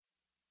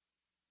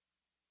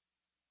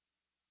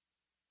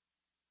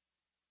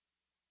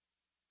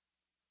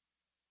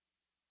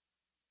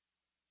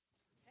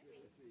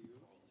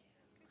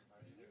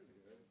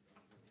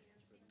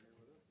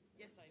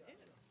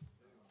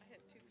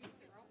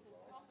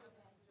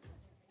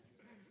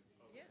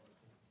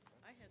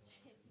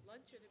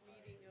lunch at a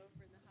meeting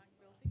over in the Hawk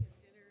Building and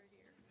dinner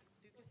here.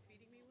 Duke is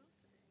feeding me well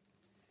today.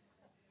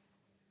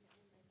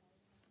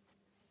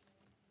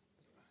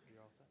 You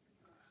all set?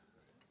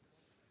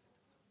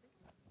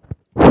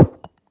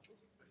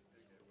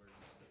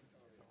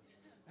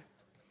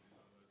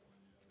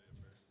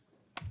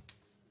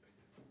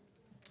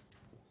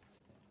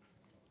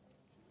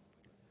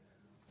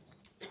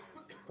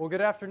 Well,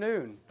 good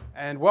afternoon,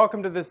 and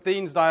welcome to this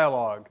Dean's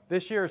Dialogue.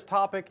 This year's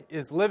topic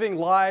is Living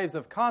Lives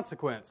of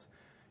Consequence.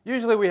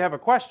 Usually we have a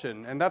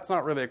question, and that's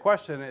not really a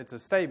question, it's a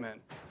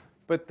statement.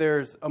 But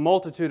there's a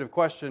multitude of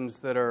questions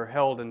that are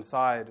held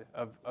inside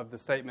of the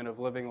statement of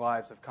Living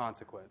Lives of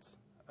Consequence.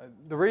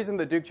 The reason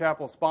that Duke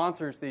Chapel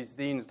sponsors these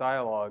Dean's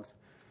Dialogues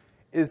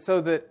is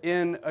so that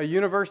in a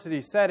university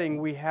setting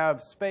we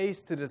have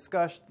space to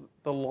discuss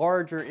the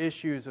larger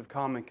issues of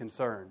common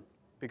concern.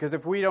 Because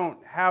if we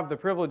don't have the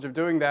privilege of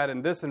doing that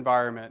in this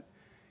environment,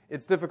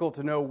 it's difficult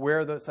to know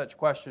where such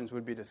questions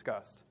would be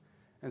discussed.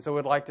 And so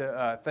we'd like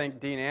to thank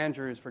Dean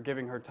Andrews for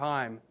giving her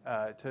time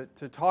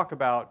to talk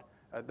about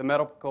the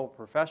medical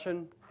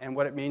profession and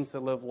what it means to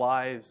live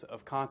lives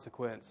of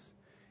consequence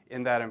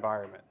in that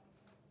environment.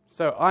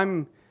 So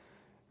I'm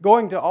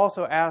going to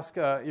also ask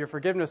your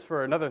forgiveness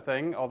for another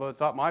thing, although it's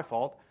not my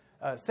fault.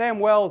 Sam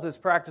Wells is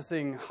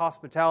practicing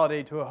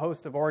hospitality to a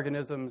host of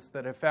organisms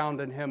that have found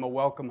in him a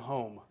welcome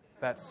home.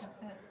 That's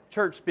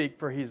church speak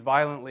for he's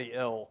violently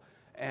ill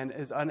and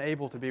is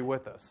unable to be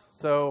with us.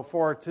 So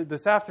for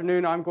this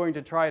afternoon, I'm going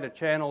to try to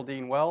channel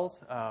Dean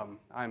Wells.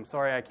 I'm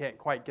sorry I can't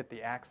quite get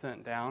the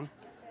accent down,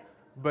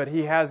 but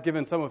he has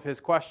given some of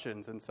his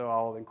questions, and so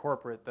I'll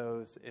incorporate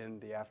those in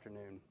the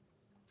afternoon.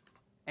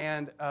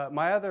 And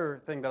my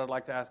other thing that I'd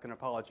like to ask an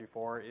apology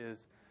for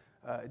is,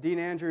 Dean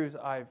Andrews,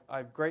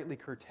 I've greatly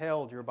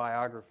curtailed your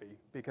biography,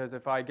 because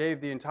if I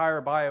gave the entire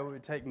bio, it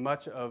would take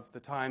much of the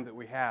time that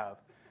we have.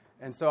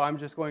 And so I'm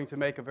just going to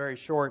make a very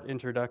short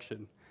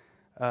introduction.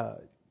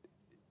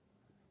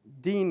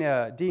 Dean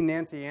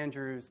Nancy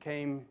Andrews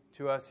came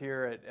to us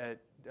here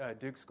at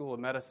Duke School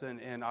of Medicine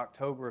in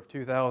October of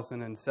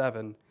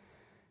 2007.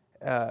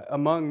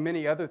 Among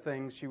many other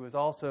things, she was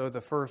also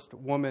the first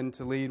woman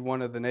to lead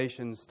one of the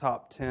nation's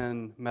top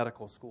 10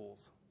 medical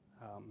schools.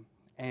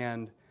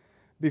 And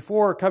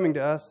before coming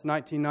to us,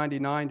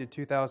 1999 to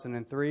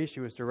 2003, she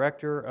was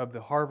director of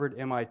the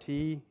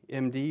Harvard-MIT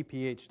MD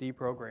PhD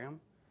program.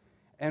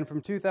 And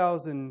from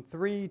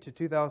 2003 to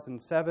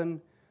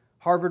 2007,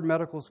 Harvard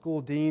Medical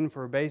School Dean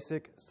for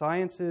Basic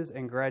Sciences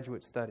and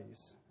Graduate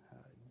Studies.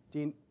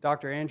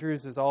 Dr.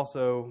 Andrews is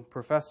also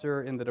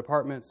professor in the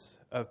departments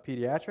of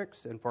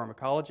pediatrics and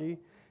pharmacology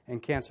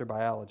and cancer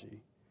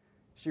biology.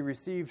 She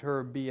received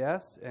her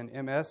BS and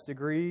MS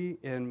degree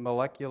in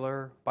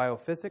molecular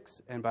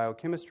biophysics and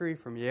biochemistry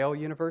from Yale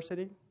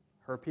University,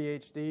 her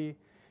PhD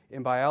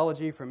in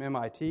biology from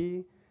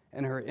MIT,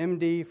 and her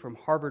MD from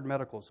Harvard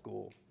Medical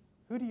School.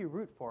 Who do you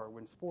root for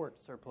when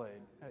sports are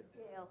played?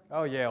 Yale.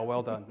 Oh, Yale.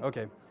 Well done.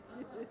 Okay.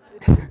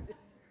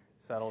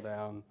 Settle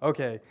down.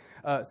 Okay.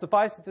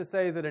 Suffice it to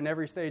say that in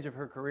every stage of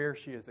her career,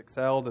 she has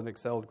excelled and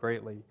excelled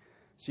greatly.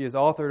 She has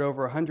authored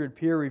over 100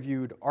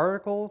 peer-reviewed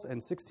articles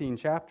and 16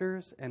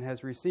 chapters and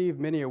has received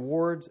many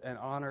awards and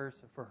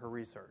honors for her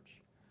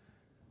research.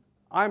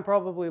 I'm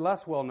probably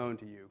less well known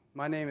to you.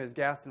 My name is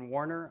Gaston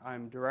Warner.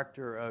 I'm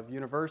Director of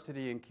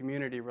University and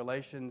Community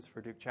Relations for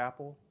Duke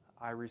Chapel.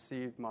 I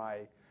received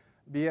my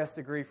BS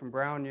degree from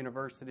Brown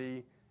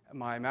University,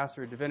 my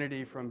Master of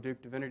Divinity from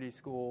Duke Divinity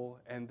School,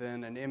 and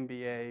then an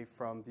MBA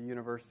from the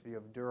University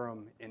of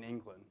Durham in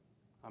England.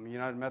 I'm a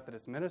United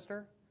Methodist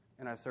minister,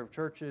 and I've served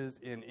churches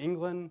in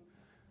England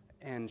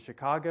and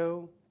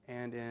Chicago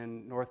and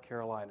in North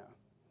Carolina.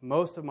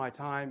 Most of my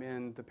time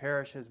in the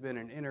parish has been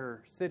in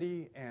inner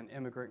city and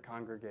immigrant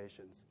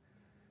congregations.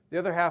 The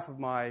other half of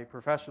my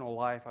professional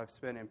life I've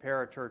spent in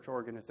parachurch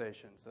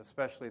organizations,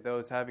 especially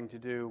those having to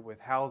do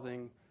with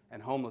housing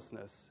and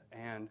homelessness,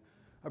 and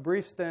a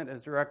brief stint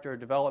as Director of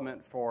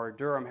Development for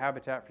Durham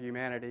Habitat for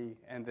Humanity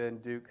and then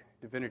Duke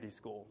Divinity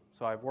School.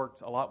 So I've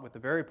worked a lot with the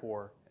very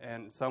poor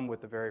and some with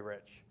the very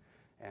rich,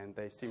 and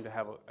they seem to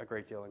have a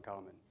great deal in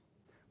common.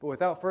 But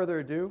without further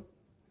ado,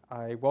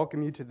 I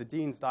welcome you to the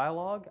Dean's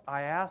Dialogue.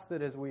 I ask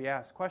that as we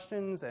ask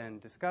questions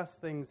and discuss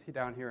things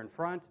down here in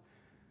front,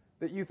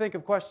 that you think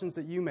of questions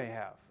that you may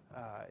have.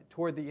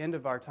 Toward the end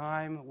of our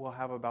time, we'll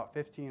have about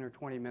 15 or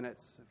 20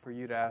 minutes for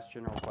you to ask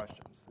general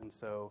questions. And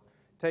so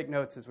take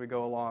notes as we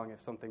go along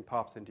if something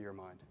pops into your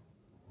mind.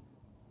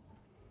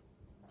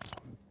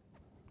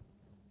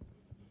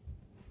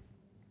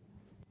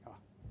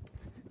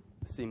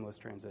 Seamless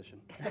transition.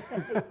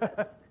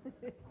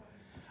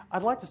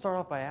 I'd like to start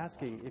off by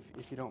asking,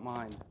 if you don't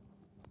mind,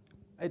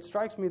 it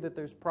strikes me that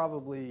there's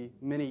probably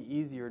many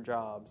easier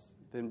jobs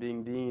than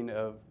being Dean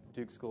of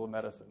Duke School of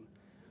Medicine.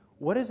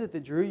 What is it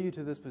that drew you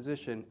to this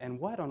position, and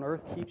what on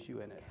earth keeps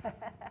you in it?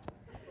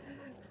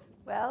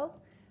 Well,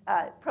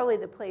 probably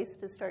the place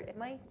to start.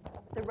 Am I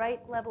the right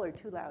level or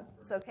too loud?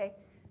 It's okay?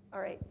 All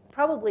right.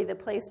 Probably the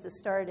place to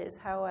start is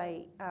how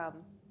I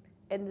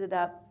ended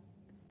up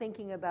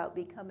thinking about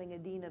becoming a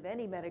dean of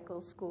any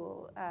medical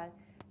school.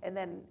 And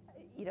then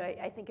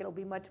I think it'll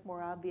be much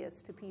more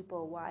obvious to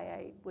people why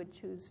I would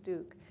choose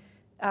Duke.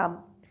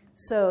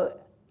 So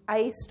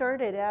I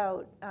started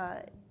out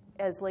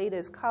as late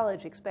as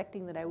college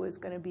expecting that I was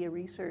going to be a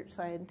research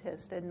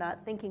scientist and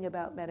not thinking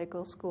about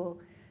medical school,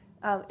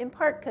 in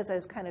part because I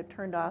was kind of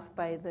turned off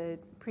by the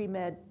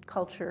pre-med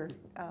culture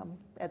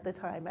at the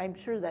time. I'm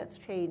sure that's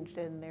changed,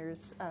 and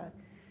there's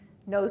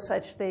no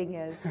such thing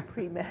as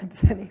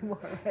pre-meds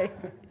anymore, right?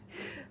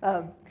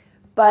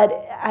 But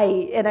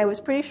I was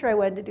pretty sure I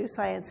wanted to do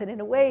science, and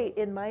in a way,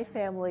 in my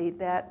family,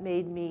 that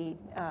made me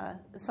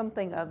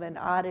something of an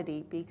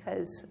oddity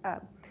because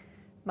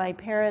my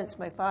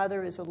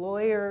father is a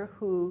lawyer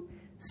who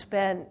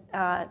spent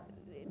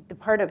the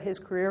part of his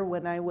career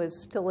when I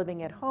was still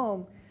living at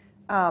home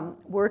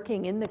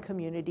working in the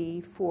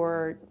community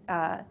for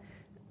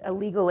a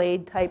legal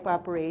aid type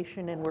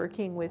operation and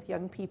working with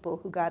young people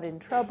who got in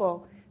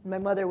trouble. My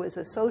mother was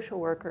a social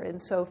worker,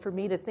 and so for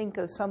me to think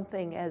of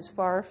something as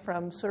far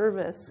from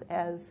service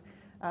as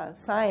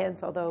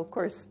science, although, of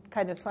course,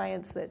 kind of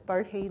science that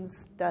Bart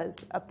Haynes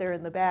does up there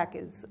in the back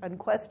is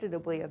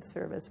unquestionably of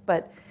service.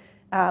 But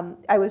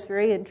I was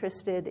very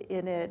interested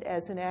in it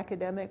as an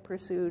academic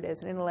pursuit,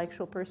 as an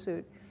intellectual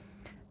pursuit.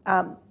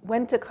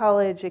 Went to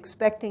college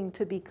expecting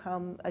to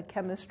become a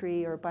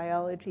chemistry or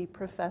biology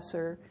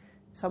professor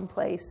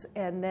someplace,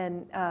 and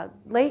then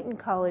late in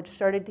college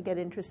started to get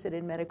interested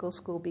in medical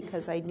school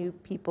because I knew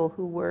people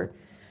who were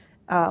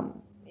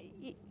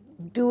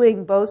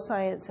doing both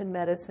science and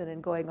medicine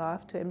and going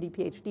off to MD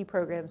PhD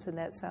programs, and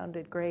that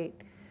sounded great.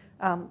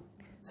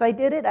 So I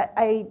did it.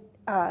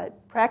 I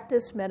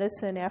practiced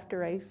medicine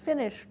after I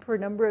finished for a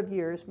number of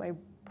years. My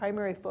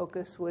primary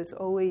focus was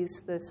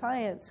always the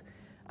science,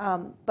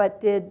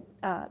 but did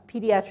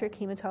pediatric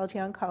hematology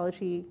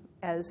oncology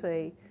as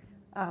a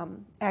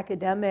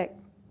academic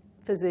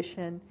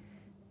physician,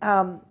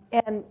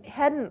 and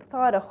hadn't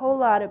thought a whole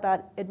lot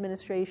about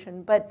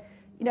administration. But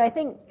I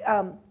think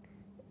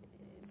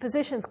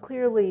physicians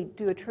clearly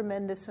do a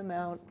tremendous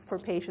amount for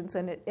patients,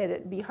 and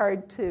it'd be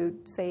hard to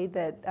say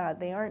that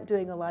they aren't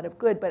doing a lot of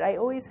good. But I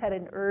always had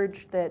an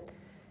urge that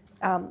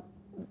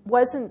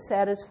wasn't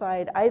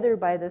satisfied either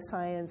by the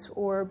science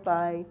or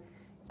by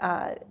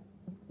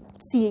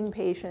seeing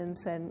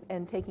patients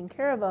and taking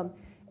care of them.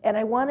 And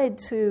I wanted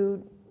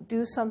to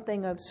do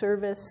something of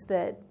service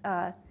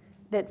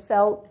that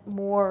felt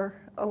more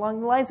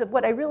along the lines of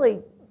what I really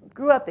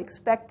grew up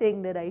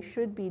expecting that I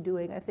should be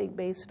doing, I think,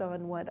 based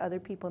on what other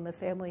people in the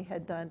family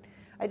had done.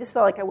 I just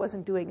felt like I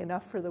wasn't doing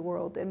enough for the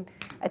world. And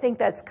I think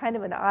that's kind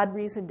of an odd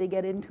reason to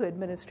get into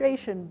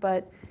administration,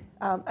 but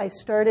I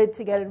started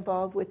to get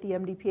involved with the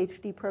MD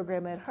PhD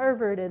program at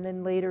Harvard and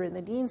then later in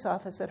the dean's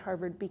office at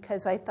Harvard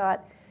because I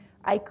thought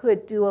I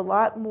could do a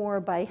lot more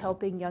by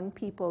helping young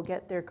people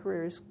get their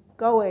careers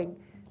going,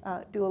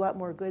 do a lot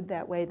more good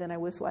that way than I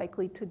was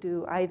likely to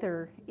do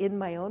either in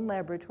my own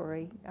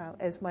laboratory,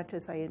 as much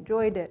as I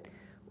enjoyed it,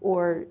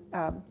 or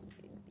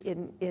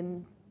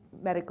in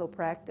medical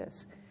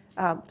practice.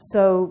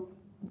 So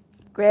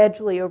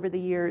gradually over the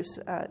years,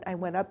 I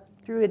went up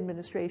through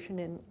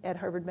administration at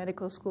Harvard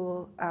Medical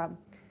School,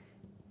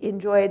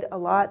 enjoyed a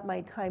lot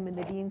my time in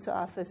the dean's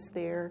office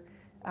there,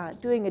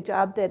 doing a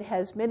job that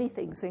has many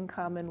things in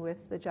common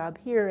with the job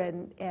here,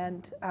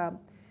 and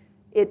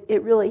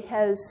it really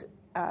has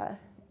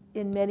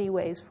in many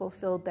ways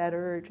fulfilled that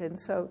urge. And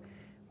so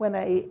when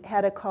I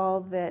had a call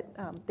that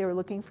they were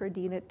looking for a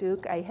dean at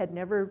Duke, I had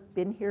never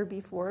been here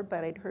before,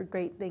 but I'd heard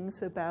great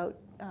things about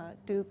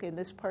Duke in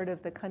this part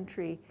of the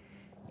country,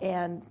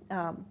 and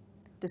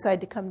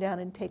decided to come down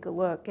and take a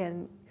look.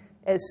 And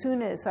as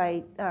soon as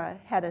I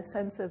had a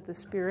sense of the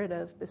spirit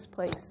of this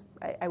place,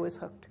 I was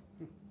hooked.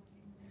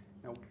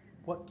 Now,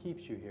 what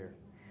keeps you here?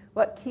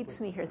 What keeps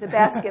me here? The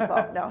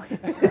basketball. No.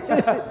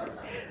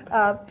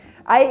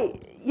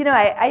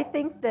 I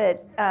think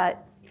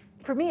that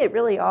for me it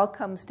really all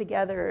comes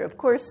together. Of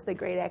course, the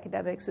great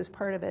academics is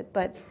part of it,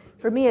 but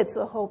for me it's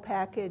the whole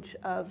package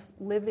of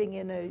living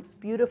in a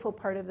beautiful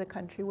part of the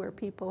country where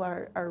people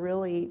are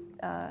really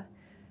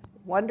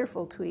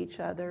wonderful to each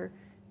other,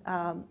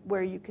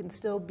 where you can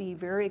still be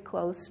very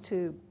close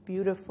to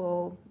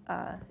beautiful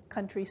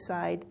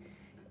countryside,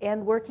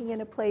 and working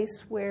in a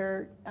place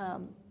where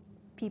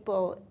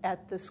people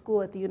at the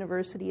school, at the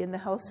university, in the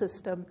health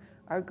system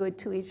are good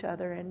to each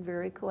other and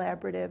very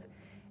collaborative.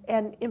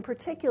 And in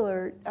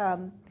particular,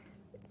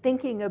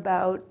 thinking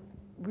about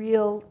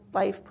real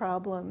life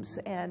problems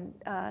and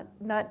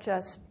not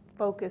just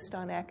focused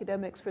on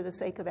academics for the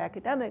sake of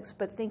academics,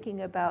 but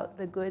thinking about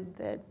the good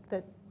that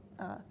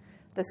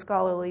the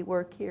scholarly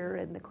work here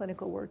and the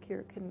clinical work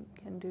here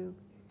can do.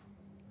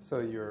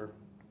 So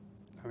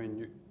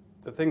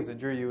the things that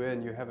drew you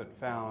in, you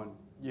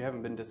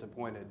haven't been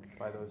disappointed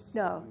by those?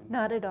 No,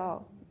 not at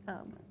all.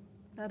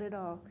 Not at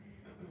all.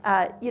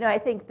 I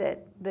think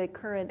that the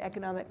current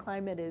economic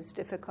climate is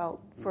difficult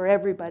for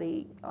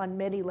everybody on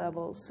many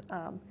levels,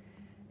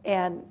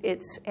 and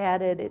it's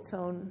added its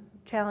own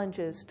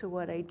challenges to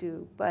what I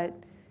do. But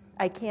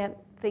I can't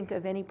think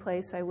of any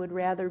place I would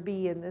rather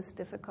be in this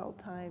difficult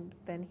time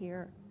than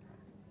here.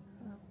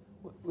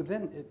 Well,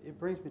 then it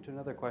brings me to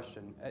another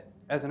question.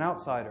 As an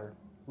outsider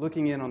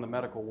looking in on the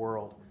medical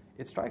world,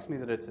 it strikes me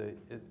that it's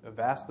a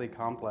vastly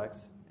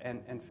complex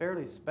and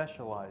fairly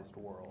specialized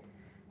world.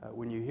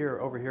 When you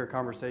overhear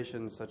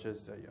conversations such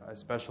as, I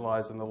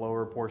specialize in the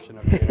lower portion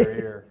of the inner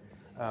ear,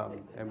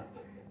 and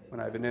when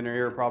I have an inner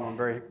ear problem, I'm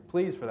very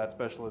pleased for that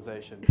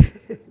specialization.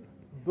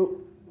 But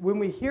when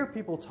we hear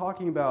people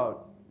talking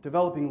about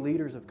developing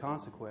leaders of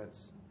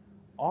consequence,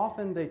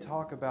 often they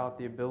talk about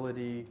the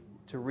ability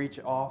to reach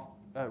out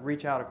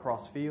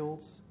across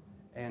fields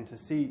and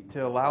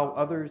to allow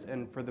others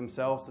and for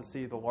themselves to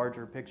see the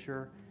larger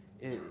picture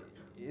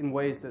in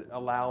ways that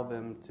allow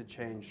them to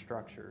change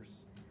structures.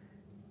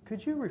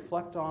 Could you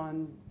reflect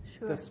on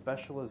the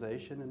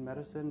specialization in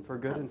medicine for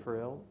good and for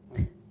ill?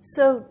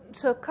 So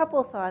a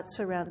couple thoughts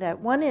around that.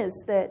 One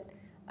is that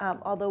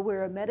although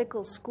we're a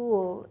medical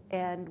school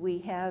and we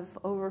have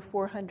over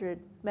 400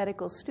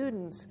 medical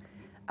students,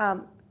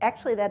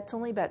 actually that's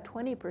only about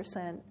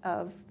 20%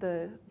 of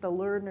the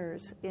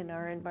learners in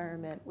our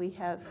environment. We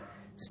have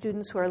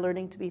students who are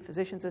learning to be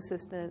physician's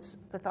assistants,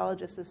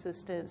 pathologist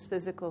assistants,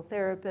 physical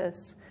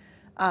therapists,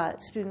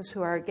 students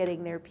who are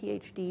getting their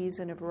PhDs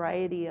in a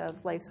variety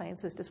of life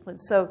sciences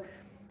disciplines. So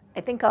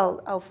I think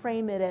I'll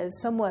frame it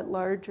as somewhat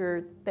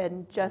larger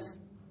than just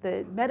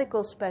the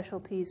medical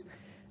specialties.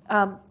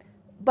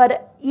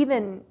 But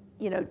even,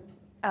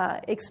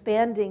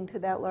 expanding to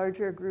that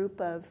larger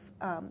group of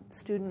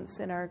students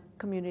in our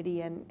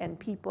community and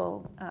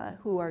people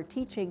who are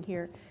teaching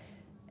here,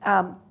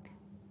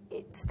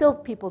 still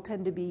people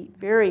tend to be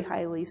very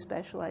highly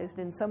specialized.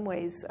 In some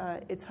ways,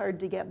 it's hard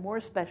to get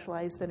more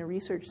specialized than a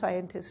research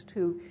scientist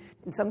who,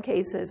 in some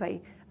cases, I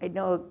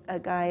know a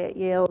guy at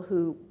Yale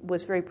who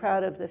was very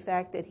proud of the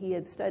fact that he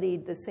had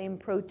studied the same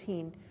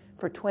protein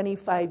for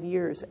 25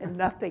 years and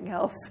nothing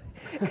else.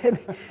 And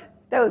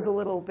that was a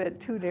little bit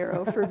too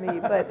narrow for me.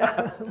 But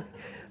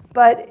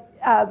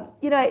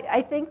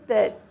I think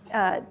that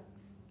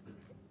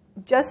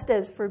just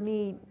as for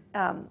me,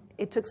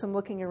 it took some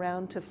looking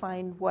around to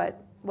find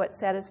what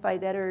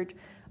satisfied that urge.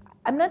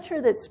 I'm not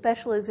sure that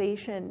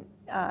specialization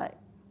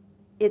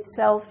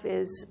itself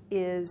is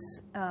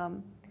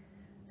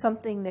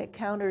something that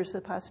counters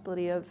the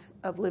possibility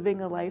of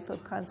living a life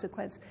of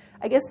consequence.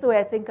 I guess the way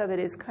I think of it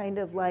is kind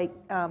of like,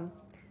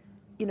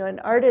 an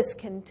artist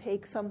can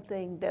take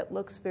something that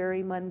looks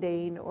very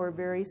mundane or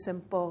very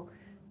simple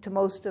to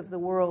most of the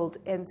world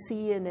and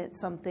see in it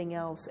something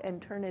else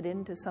and turn it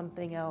into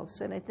something else.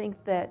 And I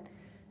think that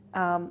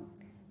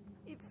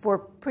for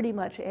pretty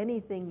much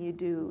anything you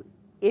do,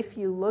 if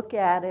you look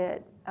at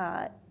it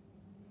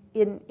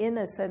in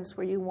a sense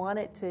where you want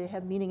it to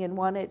have meaning and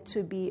want it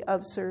to be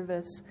of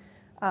service,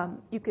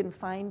 you can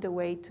find a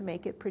way to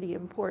make it pretty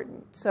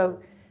important. So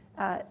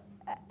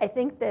I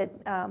think that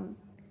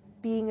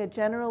being a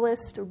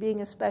generalist or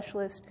being a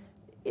specialist,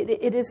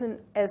 it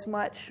isn't as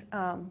much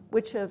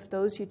which of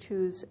those you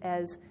choose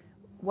as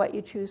what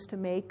you choose to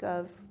make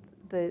of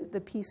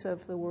the piece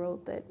of the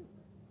world that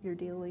you're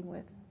dealing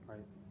with.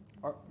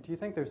 Right. Do you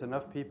think there's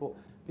enough people?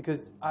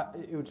 Because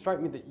it would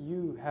strike me that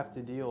you have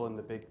to deal in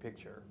the big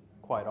picture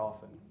quite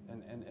often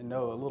and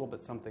know a little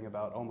bit something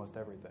about almost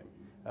everything.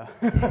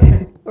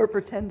 Or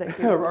pretend I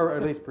do. Or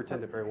at least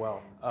pretend it very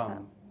well.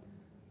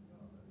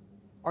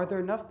 Are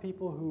there enough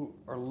people who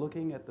are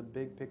looking at the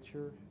big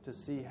picture to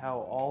see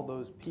how all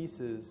those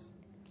pieces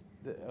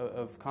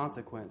of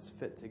consequence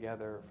fit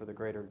together for the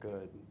greater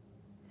good?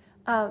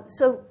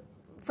 So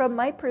from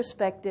my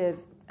perspective,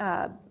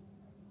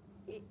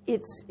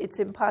 it's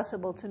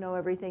impossible to know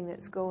everything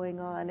that's going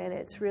on, and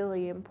it's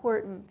really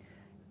important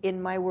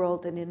in my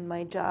world and in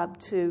my job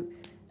to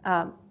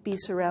be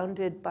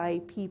surrounded by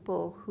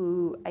people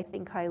who I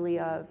think highly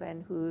of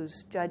and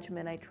whose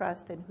judgment I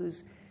trust and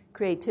whose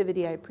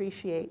creativity I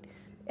appreciate,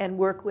 and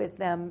work with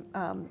them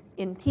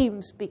in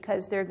teams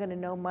because they're going to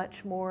know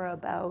much more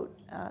about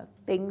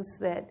things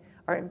that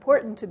are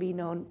important to be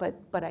known,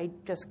 but I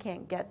just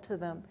can't get to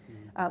them.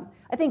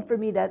 I think for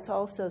me that's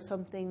also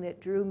something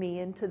that drew me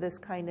into this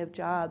kind of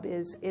job.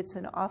 Is it's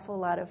an awful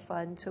lot of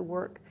fun to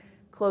work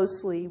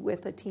closely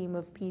with a team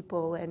of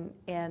people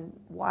and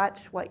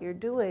watch what you're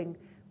doing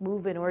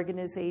move an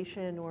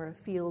organization or a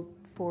field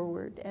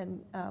forward.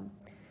 And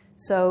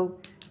so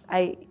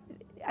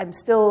I'm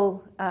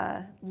still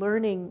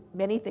learning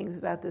many things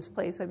about this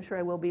place. I'm sure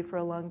I will be for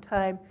a long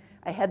time.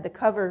 I had the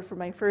cover for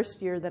my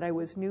first year that I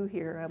was new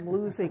here. I'm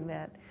losing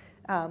that.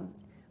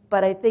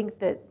 But I think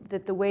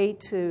that the way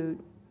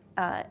to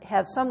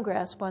have some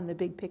grasp on the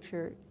big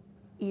picture,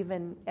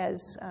 even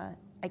as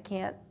I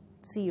can't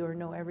see or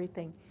know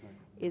everything,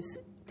 is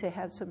to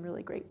have some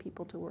really great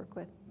people to work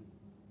with.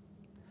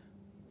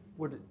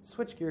 Would it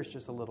switch gears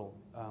just a little?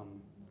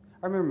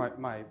 I remember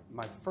my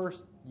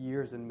first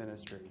years in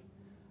ministry.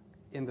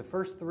 In the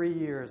first 3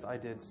 years, I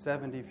did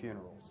 70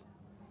 funerals.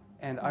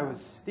 And I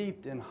was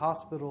steeped in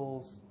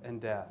hospitals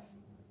and death.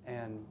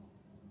 And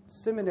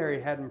seminary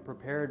hadn't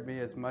prepared me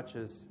as much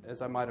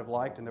as I might have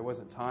liked, and there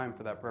wasn't time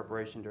for that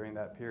preparation during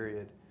that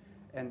period.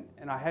 And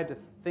I had to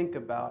think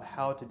about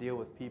how to deal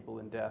with people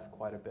in death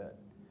quite a bit.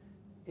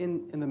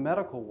 In the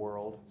medical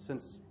world,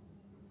 since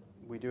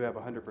we do have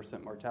a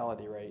 100%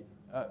 mortality rate.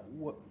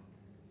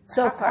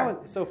 So far.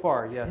 So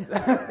far, yes.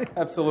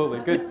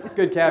 Absolutely.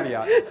 Good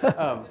caveat.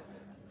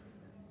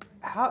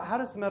 How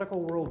does the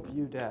medical world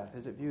view death?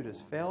 Is it viewed as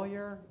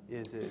failure?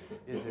 Is it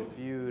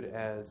viewed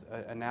as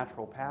a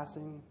natural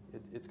passing?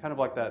 It's kind of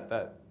like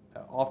that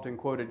often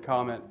quoted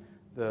comment,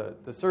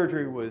 the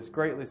surgery was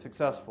greatly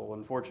successful.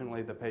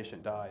 Unfortunately, the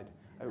patient died.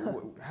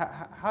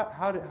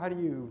 How do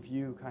you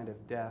view kind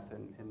of death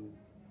in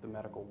the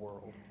medical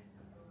world?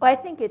 Well, I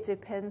think it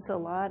depends a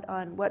lot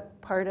on what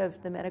part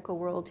of the medical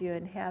world you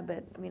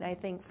inhabit. I mean, I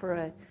think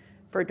for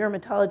a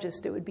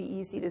dermatologist, it would be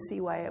easy to see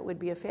why it would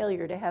be a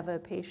failure to have a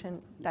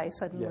patient die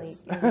suddenly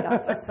Yes. in the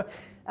office.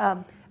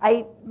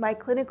 My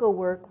clinical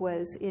work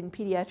was in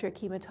pediatric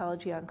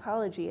hematology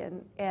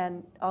oncology,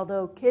 and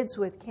although kids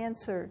with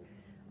cancer,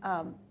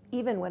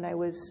 even when I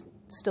was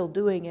still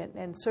doing it,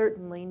 and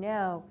certainly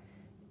now,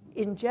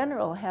 in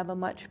general, have a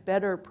much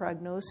better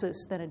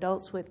prognosis than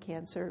adults with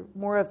cancer.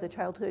 More of the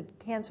childhood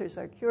cancers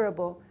are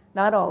curable,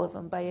 not all of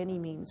them by any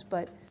means,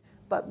 but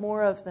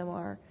more of them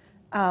are.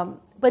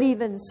 But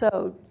even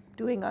so,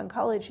 doing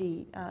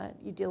oncology,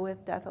 you deal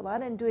with death a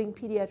lot, and doing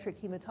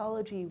pediatric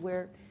hematology,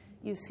 where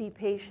you see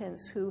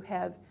patients who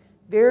have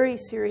very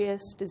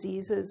serious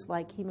diseases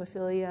like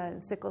hemophilia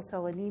and sickle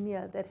cell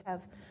anemia that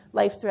have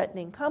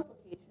life-threatening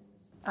complications.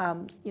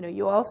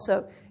 You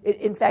also,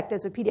 in fact,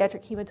 as a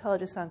pediatric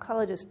hematologist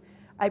oncologist,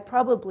 I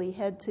probably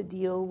had to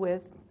deal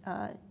with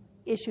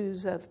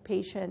issues of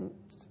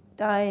patients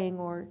dying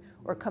or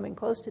coming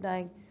close to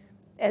dying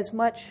as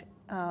much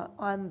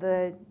on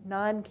the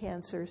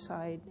non-cancer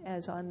side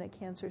as on the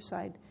cancer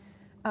side.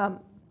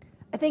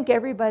 I think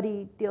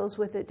everybody deals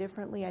with it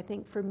differently. I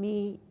think for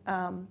me,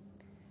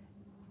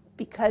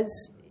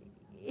 because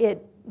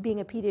being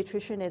a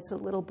pediatrician, it's a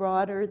little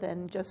broader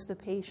than just the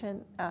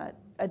patient.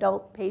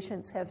 Adult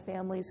patients have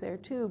families there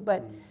too,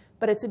 but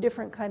it's a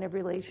different kind of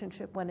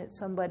relationship when it's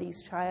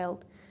somebody's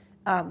child.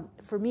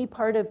 For me,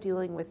 part of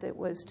dealing with it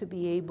was to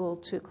be able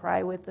to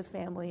cry with the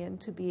family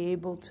and to be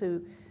able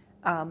to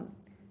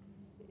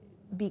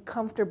be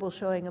comfortable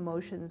showing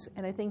emotions.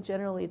 And I think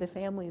generally the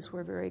families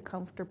were very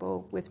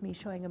comfortable with me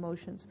showing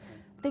emotions.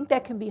 I think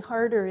that can be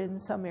harder in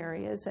some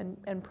areas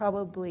and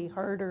probably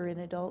harder in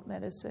adult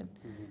medicine.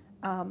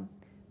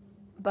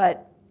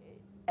 But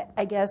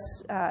I guess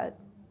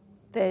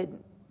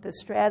the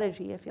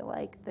strategy, if you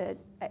like, that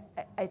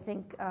I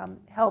think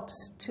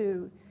helps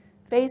to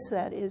face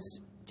that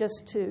is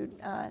just to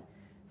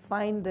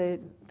find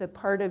the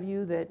part of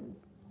you that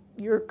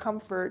your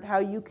comfort, how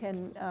you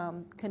can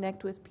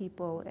connect with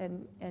people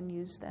and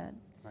use that.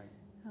 Right.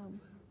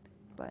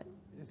 But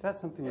is that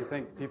something you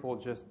think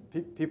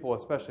people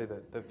especially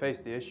that face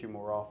the issue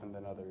more often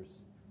than others,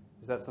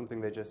 is that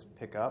something they just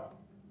pick up,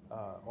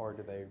 or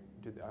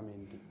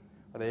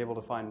are they able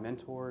to find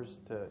mentors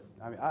to?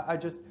 I mean,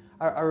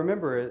 I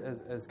remember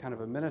as kind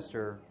of a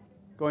minister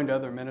going to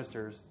other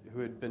ministers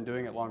who had been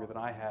doing it longer than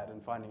I had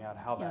and finding out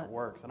how that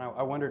works, and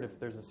I wondered if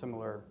there's a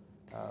similar.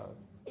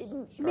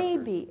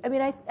 Maybe. I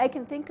mean, I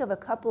can think of a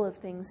couple of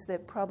things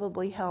that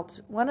probably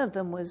helped. One of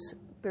them was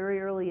very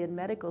early in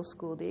medical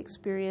school, the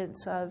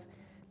experience of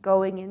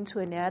going into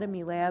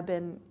anatomy lab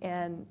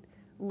and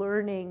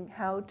learning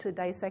how to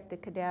dissect a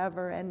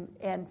cadaver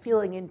and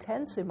feeling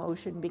intense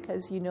emotion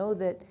because you know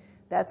that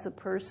that's a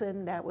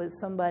person, that was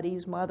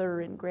somebody's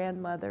mother and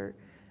grandmother.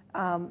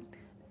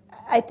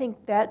 I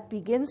think that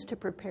begins to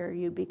prepare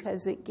you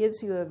because it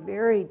gives you a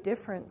very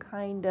different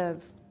kind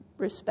of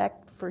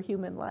respect for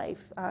human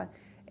life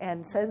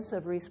and sense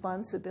of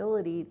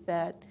responsibility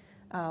that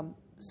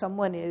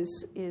someone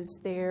is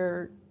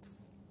there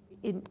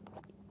in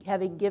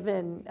having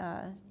given,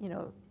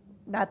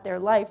 not their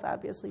life,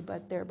 obviously,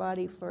 but their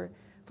body for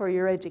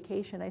your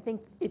education. I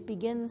think it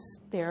begins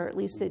there, at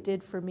least it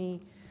did for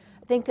me.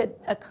 I think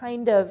a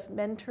kind of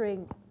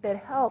mentoring that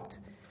helped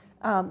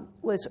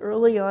was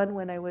early on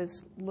when I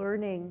was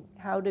learning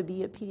how to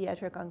be a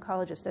pediatric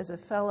oncologist. As a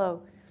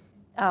fellow,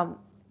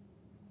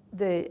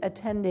 the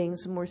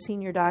attendings, more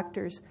senior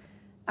doctors,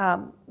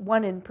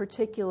 one in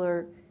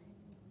particular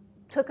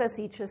took us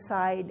each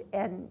aside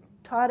and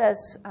taught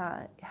us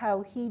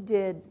how he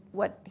did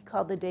what he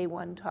called the day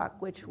one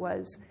talk, which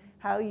was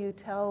how you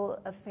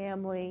tell a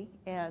family,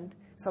 and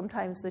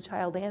sometimes the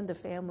child and the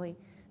family,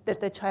 that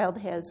the child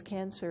has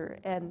cancer.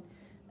 And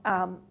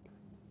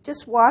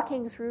just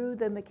walking through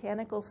the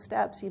mechanical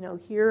steps,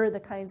 here are the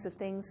kinds of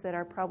things that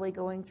are probably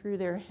going through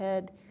their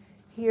head.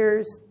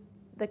 Here's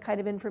the kind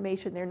of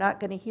information they're not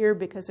going to hear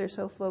because they're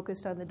so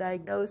focused on the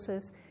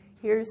diagnosis.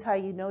 Here's how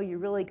you know you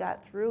really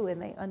got through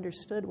and they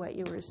understood what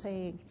you were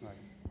saying.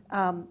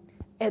 Right.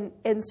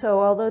 And so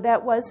although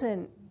that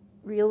wasn't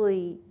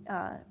really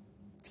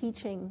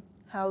teaching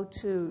how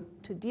to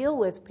deal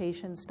with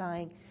patients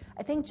dying,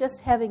 I think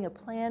just having a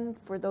plan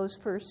for those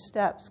first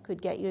steps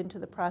could get you into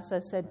the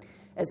process and,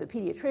 as a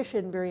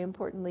pediatrician, very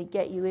importantly,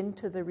 get you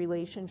into the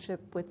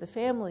relationship with the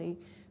family,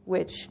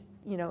 which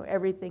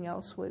everything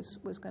else was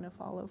going to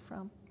follow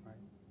from.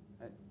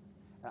 Right.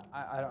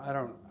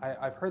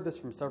 I've heard this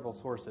from several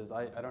sources.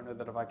 I don't know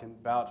that if I can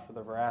vouch for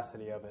the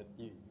veracity of it.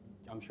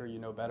 I'm sure you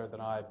know better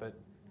than I, but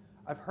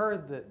I've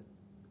heard that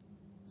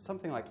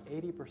something like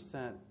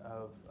 80%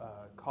 of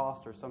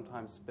costs are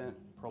sometimes spent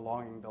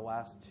prolonging the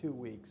last 2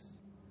 weeks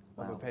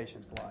of a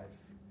patient's life.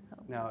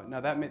 Now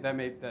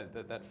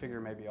that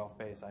figure may be off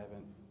base. I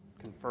haven't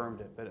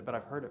confirmed it, but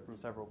I've heard it from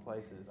several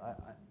places.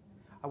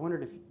 I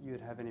wondered if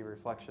you'd have any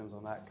reflections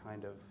on that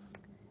kind of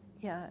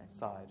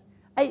side.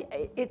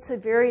 It's a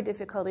very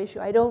difficult issue.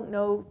 I don't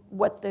know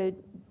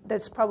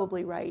that's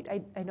probably right.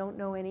 I don't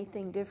know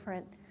anything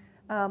different.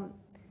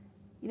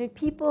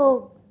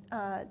 People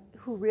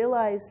who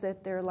realize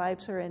that their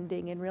lives are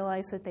ending and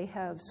realize that they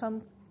have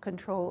some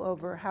control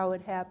over how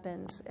it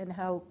happens and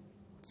how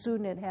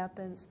soon it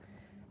happens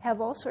have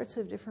all sorts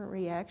of different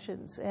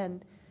reactions.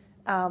 And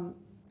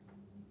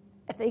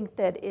I think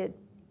that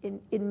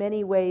in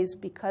many ways,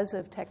 because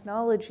of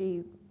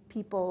technology,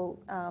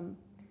 people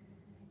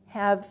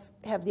have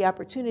the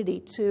opportunity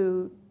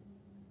to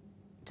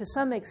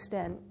some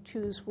extent,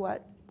 choose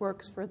what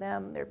works for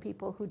them. There are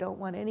people who don't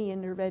want any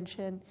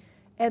intervention,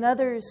 and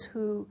others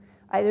who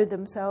either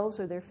themselves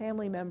or their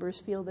family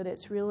members feel that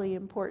it's really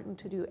important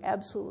to do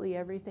absolutely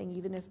everything,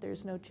 even if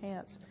there's no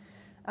chance.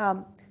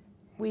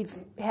 We've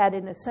had,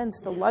 in a sense,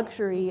 the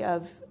luxury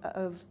of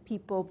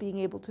people being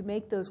able to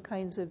make those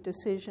kinds of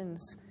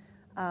decisions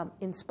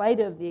in spite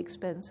of the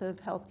expense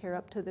of healthcare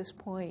up to this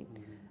point.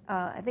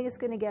 I think it's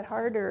going to get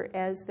harder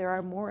as there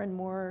are more and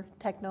more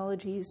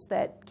technologies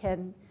that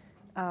can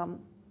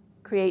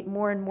create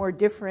more and more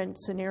different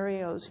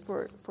scenarios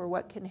for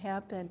what can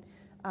happen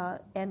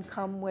and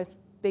come with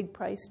big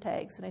price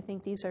tags. And I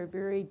think these are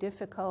very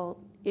difficult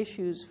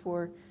issues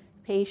for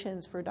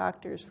patients, for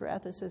doctors, for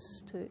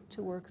ethicists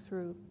to work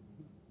through.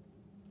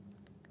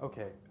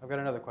 Okay, I've got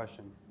another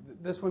question.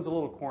 This one's a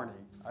little corny.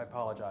 I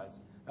apologize.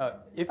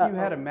 If you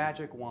had a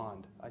magic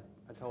wand, I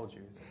told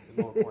you, it's a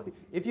little corny.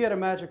 If you had a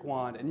magic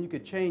wand and you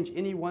could change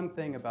any one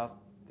thing about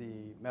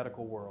the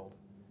medical world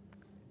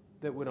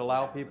that would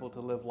allow people to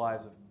live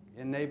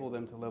enable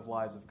them to live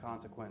lives of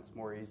consequence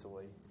more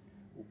easily,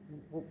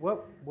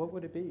 what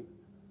would it be?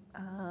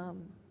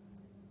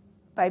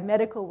 By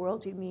medical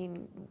world, you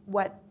mean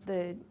what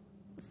the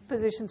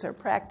physicians are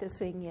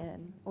practicing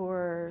in,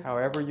 or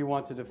however you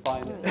want to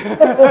define it.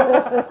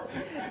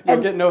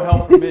 You'll get no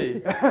help from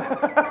me.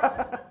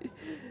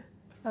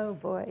 Oh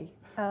boy,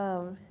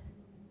 that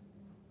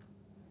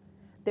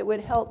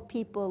would help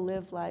people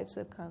live lives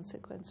of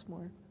consequence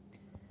more.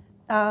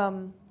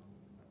 Well,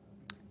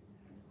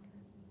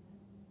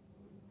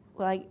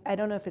 I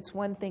don't know if it's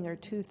one thing or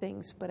two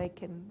things, but I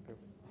can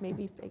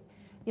maybe,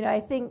 I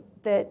think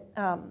that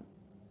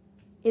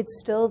it's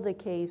still the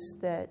case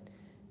that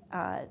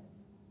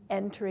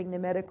entering the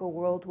medical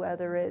world,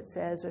 whether it's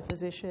as a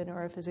physician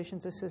or a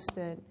physician's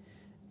assistant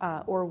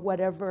or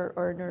whatever,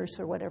 or a nurse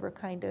or whatever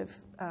kind of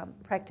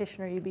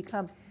practitioner you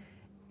become,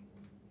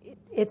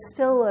 it's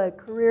still a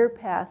career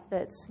path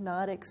that's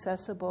not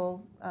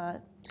accessible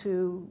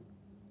to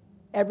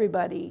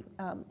everybody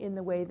in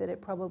the way that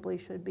it probably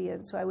should be.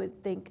 And so I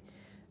would think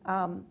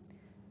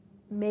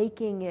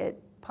making it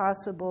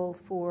possible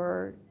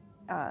for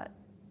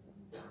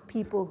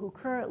people who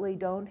currently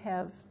don't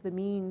have the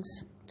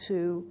means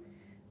to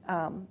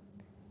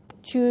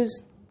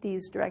choose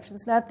these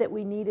directions. Not that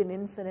we need an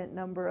infinite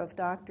number of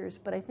doctors,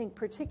 but I think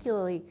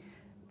particularly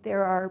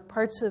there are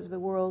parts of the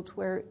world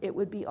where it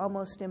would be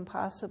almost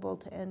impossible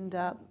to end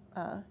up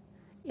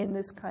in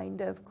this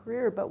kind of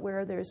career, but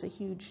where there's a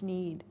huge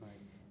need.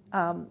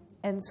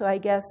 And so I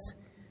guess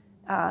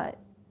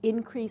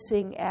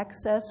increasing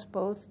access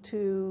both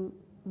to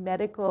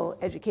medical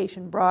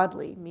education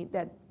broadly,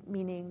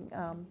 meaning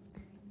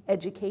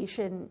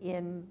education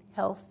in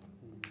health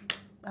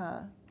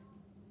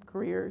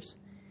careers,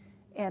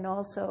 and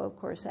also, of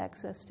course,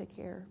 access to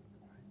care.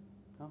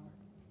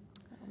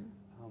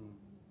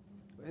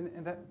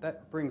 And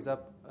that brings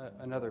up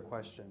another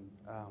question.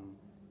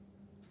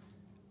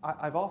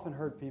 I've often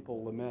heard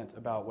people lament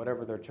about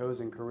whatever their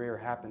chosen career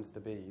happens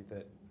to be,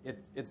 that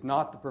it's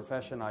not the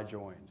profession I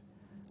joined.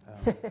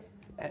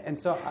 And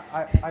so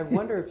I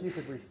wonder if you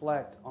could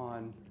reflect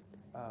on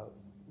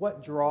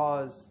what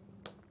draws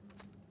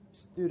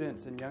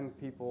students and young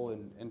people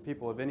and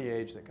people of any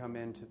age that come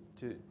into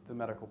the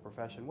medical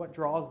profession, what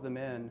draws them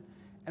in?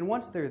 And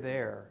once they're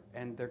there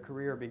and their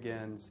career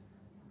begins,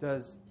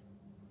 does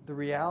the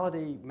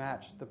reality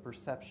match the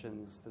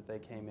perceptions that they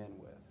came in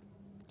with?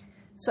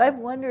 So I've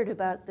wondered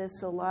about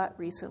this a lot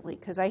recently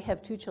because I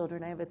have two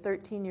children. I have a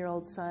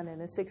 13-year-old son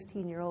and a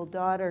 16-year-old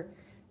daughter,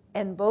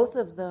 and both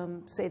of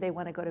them say they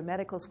want to go to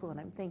medical school, and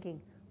I'm thinking,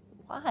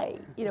 why?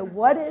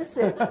 What is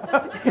it?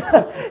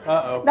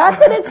 Uh-oh. Not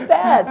that it's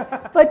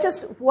bad, but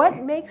just what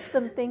makes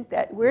them think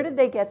that? Where did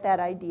they get that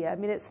idea? I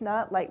mean, it's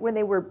not like when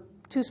they were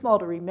too small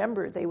to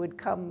remember, they would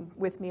come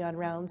with me on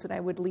rounds, and I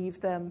would leave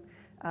them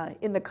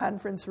in the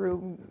conference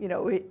room,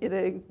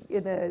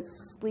 in a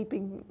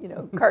sleeping,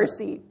 car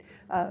seat,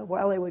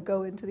 while I would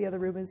go into the other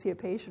room and see a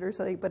patient or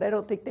something. But I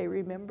don't think they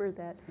remember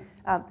that.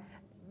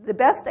 The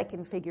best I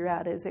can figure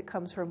out is it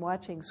comes from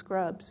watching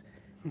Scrubs,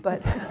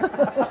 but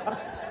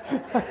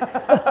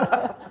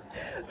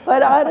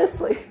but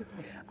honestly,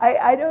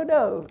 I don't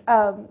know.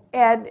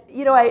 And,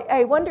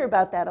 I wonder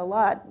about that a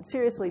lot,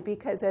 seriously,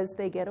 because as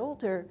they get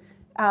older,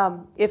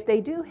 if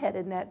they do head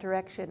in that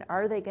direction,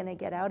 are they going to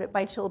get out it?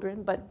 My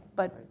children, but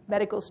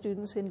medical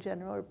students in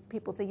general, or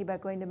people thinking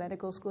about going to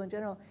medical school in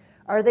general,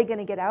 are they going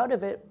to get out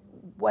of it,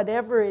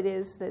 whatever it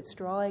is that's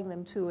drawing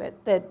them to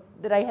it,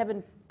 that I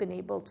haven't been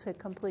able to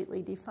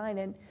completely define?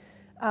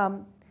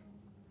 And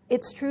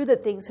it's true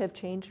that things have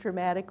changed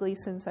dramatically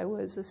since I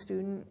was a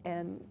student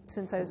and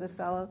since I was a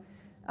fellow.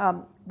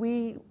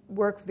 We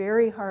work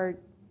very hard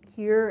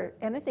here,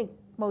 and I think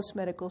most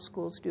medical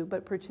schools do,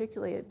 but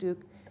particularly at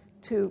Duke,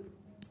 to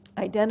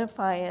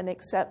identify and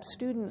accept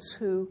students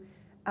who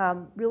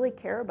really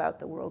care about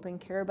the world and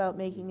care about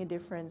making a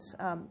difference.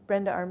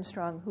 Brenda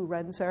Armstrong, who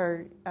runs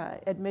our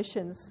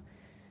admissions,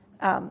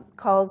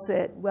 calls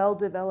it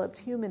well-developed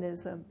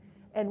humanism.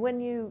 And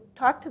when you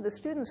talk to the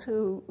students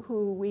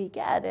who we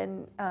get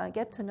and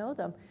get to know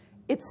them,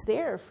 it's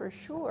there for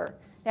sure.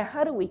 Now,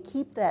 how do we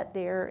keep that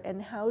there, and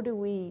how do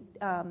we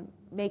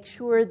make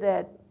sure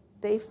that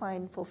they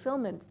find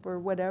fulfillment for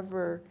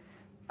whatever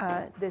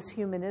this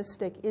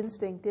humanistic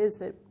instinct is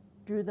that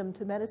drew them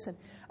to medicine?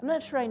 I'm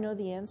not sure I know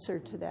the answer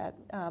to that.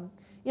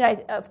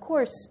 Of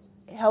course,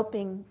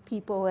 helping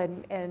people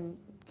and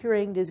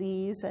curing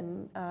disease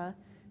and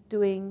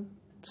doing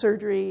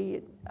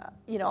surgery,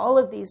 all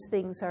of these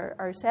things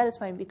are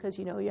satisfying because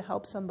you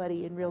help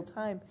somebody in real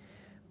time.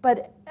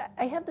 But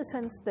I have the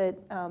sense that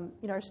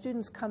our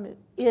students come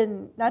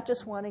in not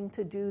just wanting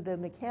to do the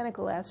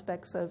mechanical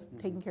aspects of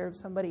taking care of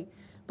somebody,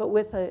 but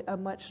with a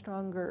much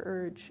stronger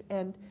urge.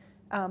 And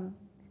I'd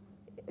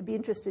be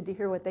interested to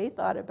hear what they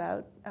thought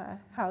about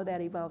how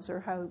that evolves,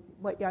 or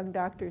what young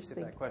doctors Get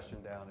think. that question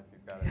down if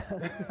you've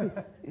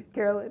got it.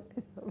 Carolyn.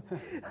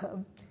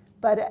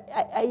 But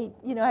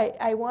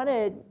I want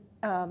to,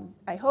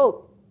 I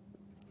hope,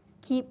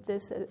 keep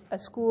this a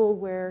school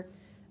where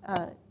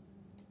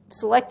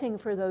selecting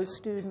for those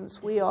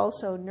students, we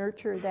also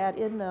nurture that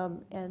in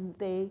them, and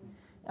they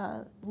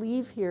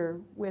leave here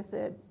with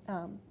it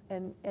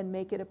and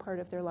make it a part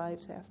of their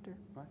lives after.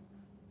 Right.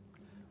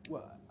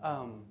 Well,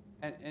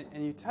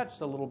 and you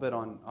touched a little bit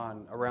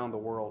on around the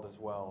world as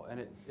well, and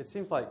it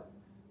seems like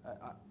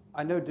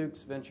I know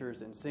Duke's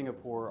ventures in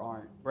Singapore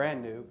aren't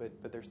brand new,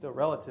 but they're still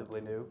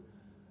relatively new.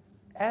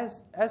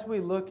 As we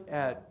look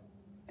at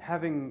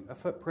having a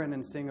footprint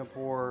in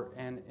Singapore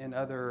and in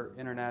other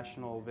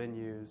international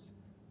venues,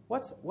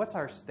 what's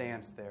our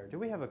stance there? Do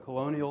we have a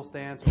colonial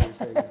stance where we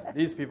say,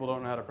 these people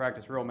don't know how to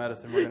practice real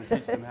medicine, we're going to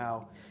teach them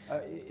how?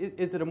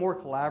 Is it a more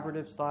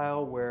collaborative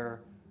style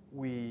where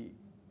we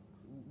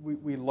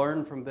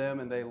learn from them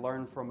and they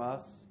learn from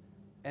us?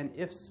 And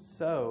if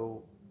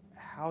so,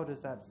 how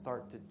does that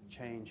start to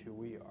change who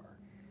we are?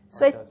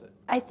 So does it?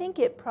 I think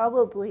it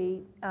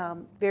probably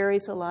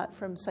varies a lot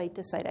from site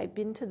to site. I've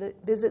been to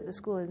visit the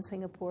school in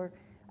Singapore.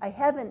 I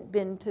haven't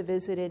been to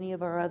visit any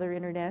of our other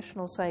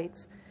international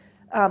sites.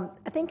 I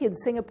think in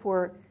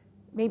Singapore,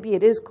 maybe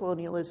it is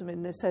colonialism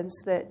in the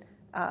sense that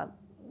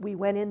we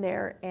went in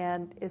there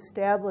and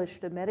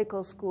established a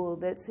medical school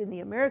that's in the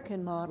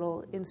American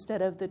model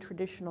instead of the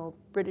traditional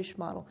British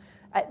model.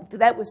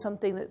 That was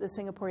something that the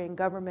Singaporean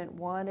government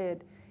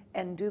wanted,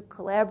 and Duke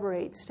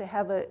collaborates to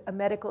have a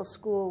medical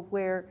school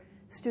where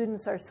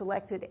students are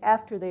selected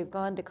after they've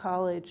gone to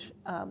college,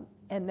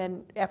 and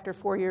then after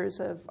 4 years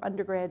of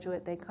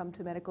undergraduate, they come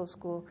to medical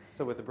school.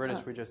 So with the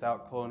British, we just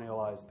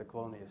out-colonialized the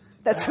colonists.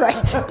 That's right,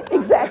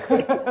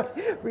 exactly.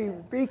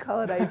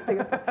 Recolonized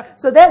Singapore.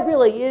 So that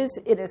really is,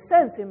 in a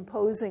sense,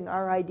 imposing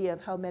our idea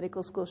of how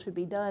medical school should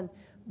be done.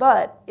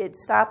 But it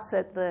stops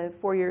at the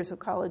 4 years of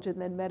college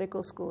and then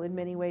medical school in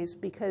many ways,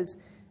 because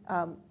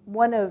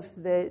one of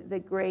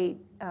the great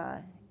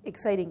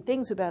exciting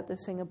things about the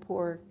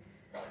Singapore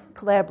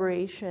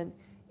collaboration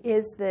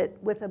is that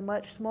with a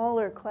much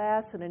smaller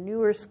class and a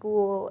newer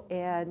school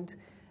and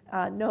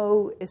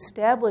no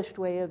established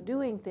way of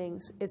doing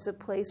things, it's a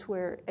place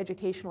where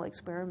educational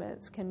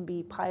experiments can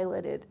be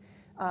piloted.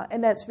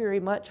 And that's very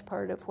much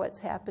part of what's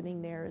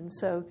happening there. And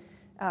so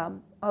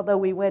although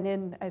we went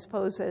in, I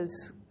suppose,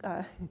 as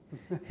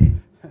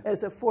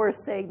a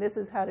force saying this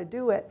is how to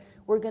do it,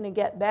 we're going to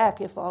get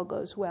back, if all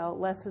goes well,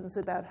 lessons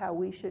about how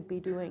we should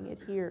be doing it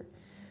here.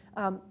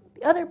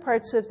 The other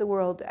parts of the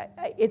world,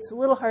 it's a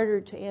little harder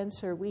to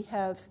answer. We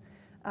have,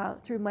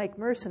 through Mike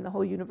Merson, the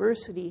whole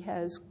university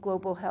has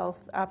global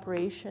health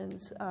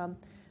operations,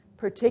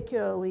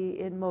 particularly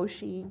in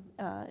Moshi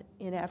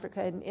in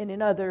Africa and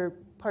in other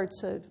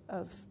parts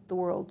of the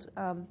world.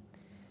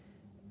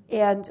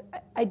 And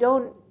I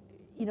don't,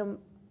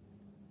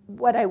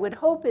 what I would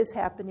hope is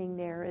happening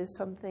there is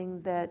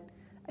something that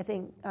I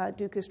think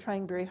Duke is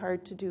trying very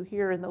hard to do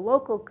here in the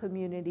local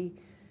community.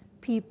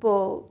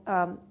 People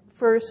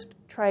first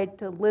tried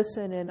to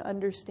listen and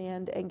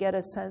understand and get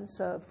a sense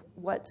of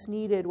what's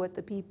needed, what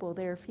the people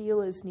there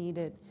feel is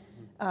needed,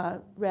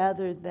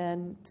 rather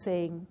than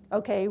saying,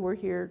 okay, we're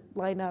here,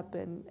 line up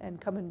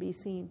and come and be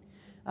seen.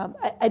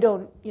 I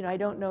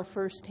don't know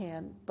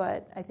firsthand,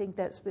 but I think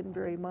that's been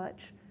very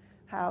much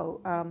how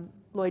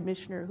Lloyd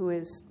Michener, who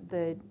is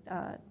the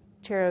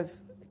chair of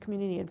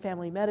Community and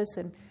Family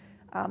Medicine,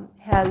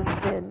 has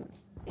been,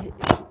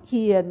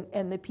 he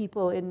and the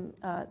people in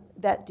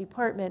that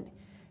department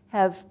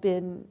have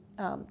been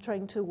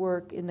trying to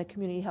work in the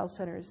community health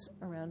centers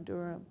around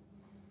Durham.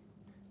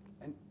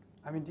 And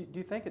I mean, do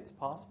you think it's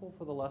possible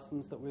for the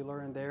lessons that we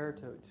learn there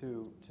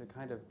to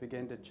kind of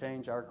begin to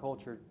change our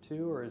culture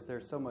too, or is there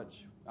so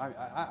much?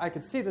 I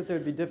could see that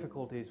there'd be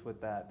difficulties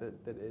with that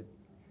it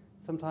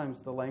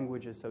sometimes the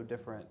language is so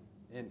different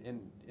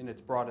in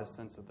its broadest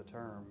sense of the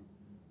term,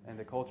 and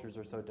the cultures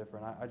are so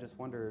different. I just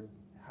wondered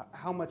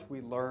how much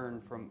we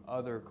learn from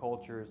other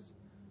cultures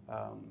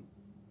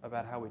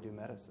about how we do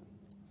medicine.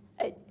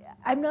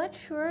 I'm not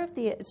sure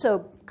if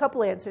so a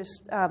couple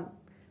answers.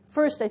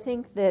 First, I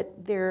think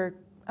that there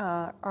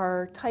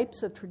are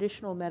types of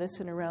traditional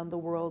medicine around the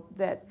world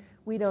that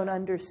we don't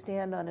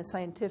understand on a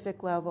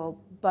scientific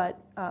level, but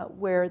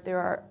where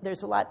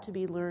there's a lot to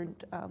be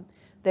learned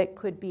that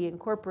could be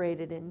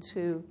incorporated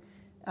into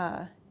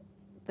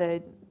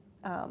the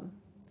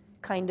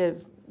kind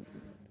of,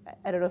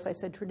 I don't know if I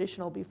said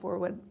traditional before,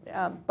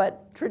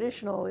 but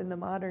traditional in the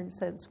modern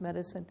sense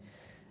medicine.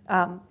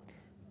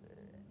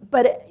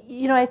 But,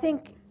 I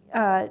think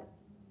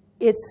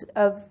it's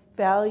of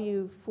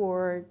value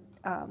for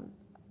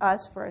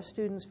us, for our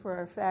students, for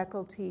our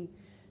faculty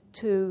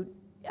to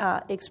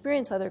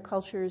experience other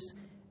cultures,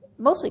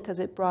 mostly because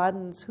it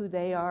broadens who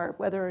they are,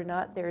 whether or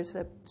not there's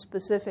a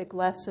specific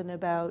lesson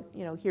about,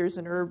 here's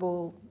an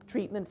herbal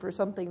treatment for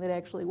something that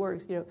actually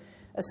works,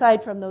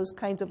 aside from those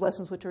kinds of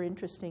lessons which are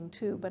interesting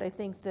too. But I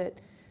think that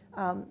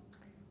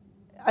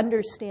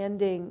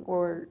understanding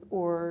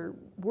or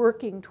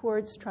working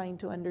towards trying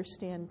to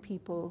understand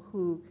people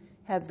who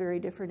have very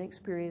different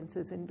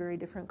experiences in very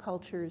different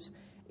cultures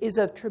is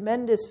of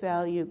tremendous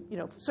value,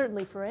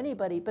 certainly for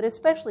anybody, but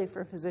especially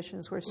for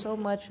physicians, where so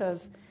much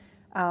of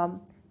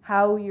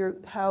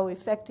how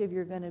effective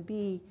you're going to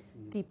be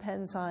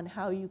depends on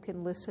how you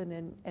can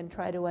listen and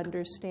try to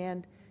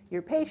understand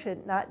your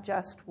patient, not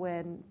just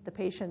when the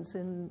patient's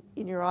in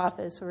your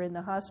office or in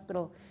the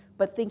hospital,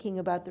 but thinking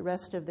about the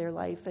rest of their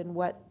life and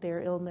what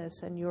their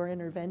illness and your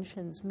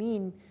interventions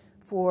mean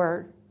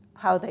for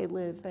how they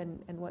live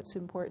and what's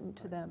important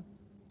to them.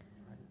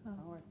 Right.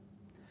 All right.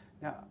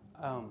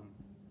 Now,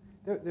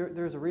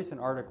 there's a recent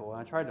article,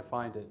 and I tried to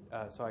find it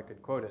so I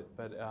could quote it,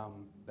 but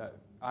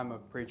I'm a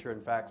preacher,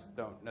 and facts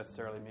don't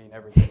necessarily mean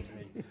everything to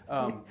me.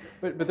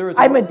 But there was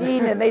I'm a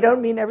dean, and they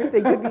don't mean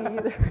everything to me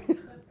either.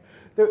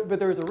 But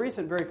there was a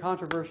recent, very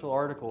controversial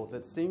article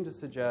that seemed to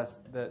suggest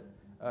that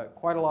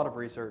quite a lot of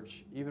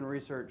research, even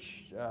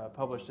research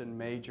published in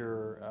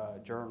major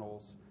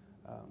journals,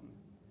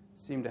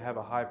 seem to have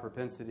a high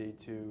propensity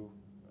to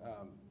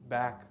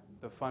back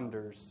the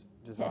funders'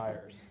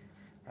 desires.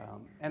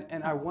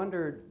 And I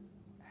wondered,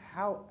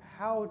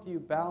 how do you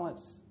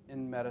balance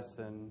in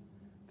medicine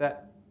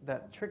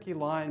that tricky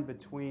line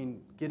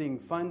between getting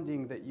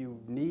funding that you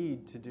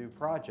need to do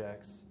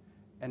projects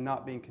and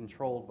not being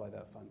controlled by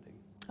that funding?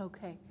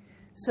 Okay.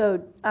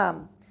 So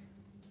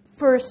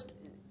first,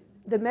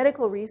 the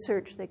medical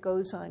research that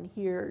goes on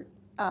here,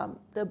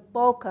 the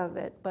bulk of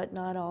it, but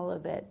not all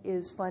of it,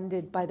 is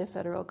funded by the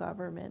federal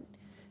government.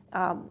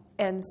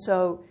 And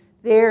so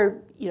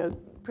there,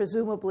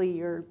 presumably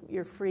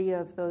you're free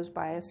of those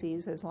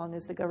biases as long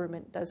as the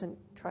government doesn't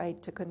try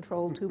to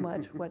control too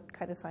much what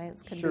kind of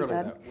science can be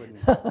done. Surely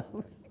that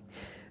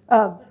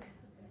wouldn't.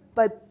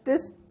 But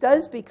this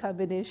does become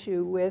an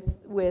issue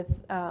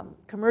with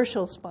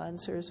commercial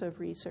sponsors of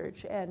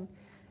research. And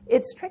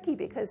it's tricky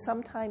because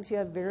sometimes you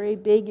have very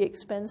big,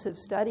 expensive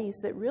studies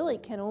that really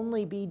can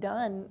only be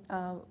done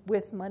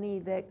with money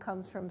that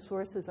comes from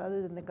sources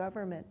other than the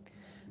government.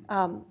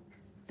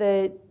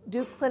 The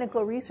Duke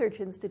Clinical Research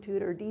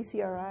Institute, or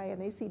DCRI,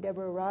 and they see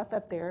Deborah Roth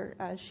up there.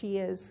 She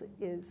is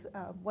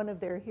one of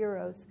their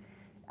heroes.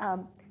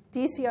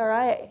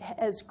 DCRI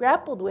has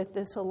grappled with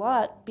this a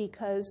lot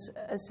because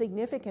a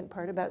significant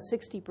part, about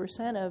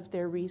 60% of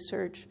their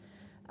research,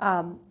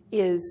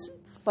 is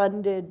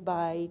funded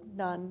by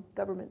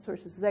non-government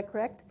sources. Is that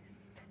correct?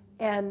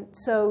 And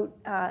so,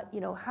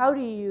 how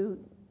do you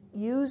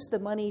use the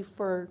money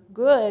for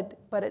good,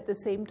 but at the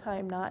same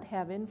time not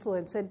have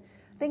influence? And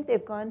I think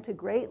they've gone to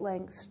great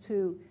lengths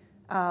to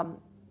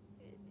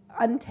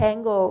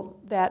untangle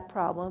that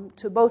problem,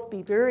 to both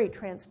be very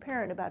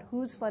transparent about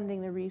who's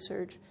funding the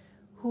research,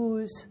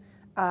 who's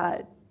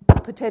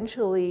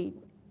potentially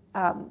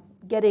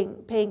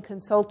paying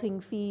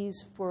consulting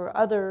fees for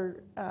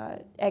other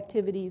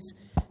activities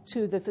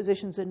to the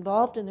physicians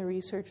involved in the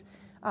research.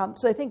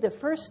 So I think the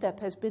first step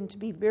has been to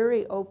be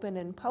very open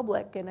and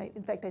public, and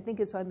in fact, I think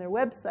it's on their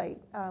website.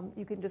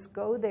 You can just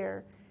go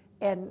there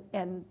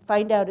and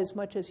find out as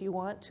much as you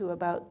want to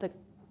about the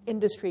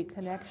industry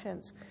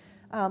connections.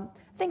 I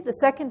think the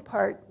second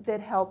part that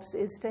helps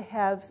is to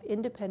have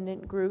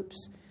independent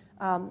groups,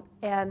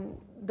 and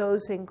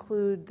those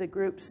include the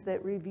groups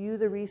that review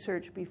the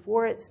research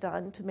before it's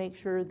done to make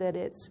sure that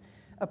it's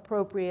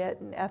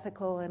appropriate and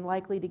ethical and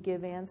likely to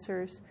give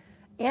answers,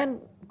 and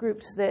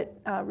groups that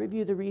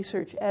review the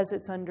research as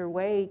it's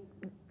underway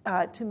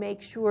to make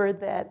sure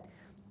that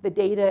the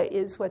data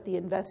is what the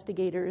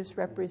investigator is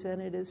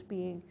represented as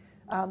being.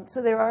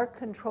 So there are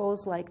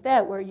controls like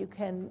that where you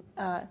can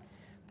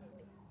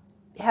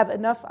have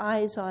enough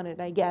eyes on it,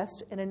 I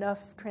guess, and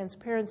enough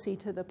transparency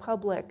to the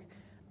public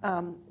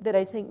that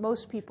I think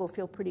most people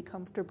feel pretty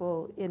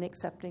comfortable in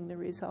accepting the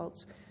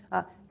results.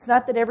 It's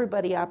not that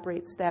everybody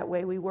operates that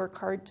way. We work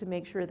hard to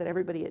make sure that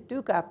everybody at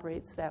Duke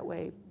operates that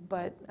way,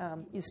 but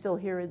you still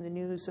hear in the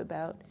news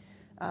about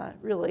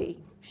really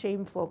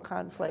shameful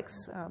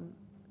conflicts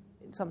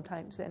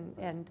sometimes.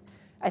 And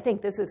I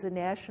think this is a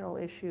national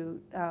issue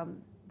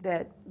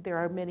that there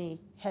are many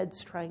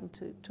heads trying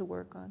to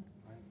work on.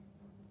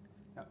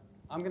 Now,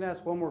 I'm going to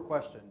ask one more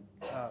question.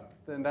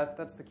 Then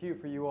that's the cue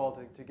for you all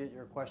to get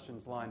your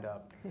questions lined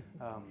up.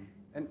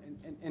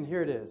 And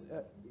here it is.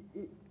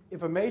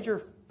 If a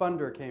major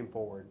funder came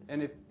forward,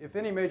 and if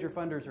any major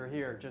funders are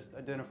here, just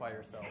identify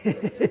yourself. We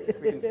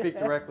can speak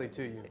directly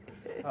to you.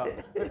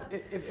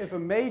 If a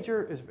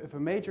major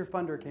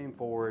funder came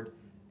forward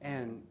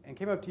and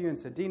came up to you and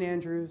said, Dean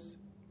Andrews,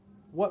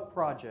 what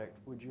project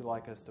would you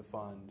like us to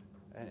fund?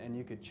 And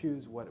you could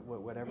choose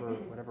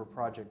whatever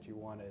project you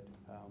wanted,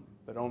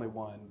 but only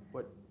one.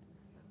 What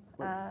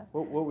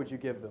would you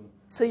give them?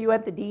 So you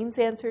want the dean's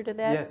answer to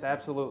that? Yes,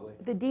 absolutely.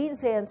 The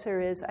dean's answer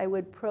is I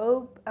would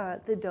probe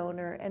the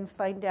donor and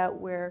find out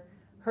where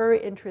her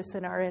interests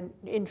and our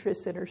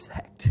interests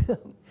intersect.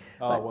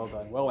 Well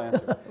done. Well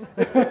answered.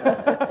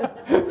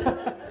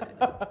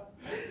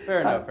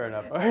 Fair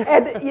enough.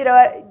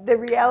 And, the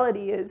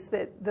reality is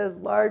that the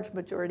large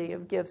majority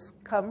of gifts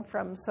come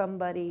from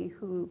somebody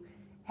who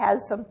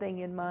has something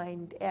in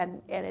mind,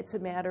 and it's a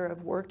matter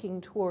of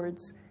working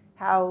towards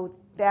how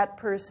that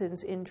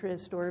person's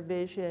interest or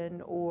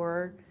vision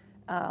or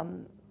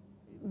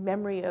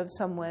memory of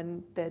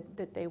someone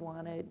that they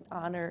want to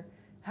honor,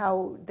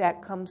 how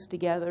that comes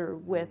together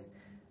with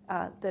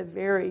the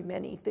very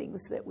many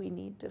things that we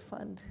need to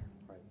fund.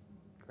 Right.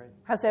 Great.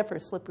 How's that for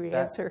a slippery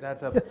answer?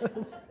 That's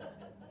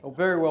a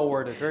very well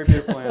worded, very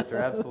beautiful answer,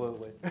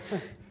 absolutely.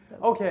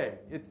 Okay,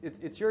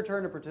 it's your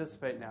turn to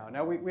participate now.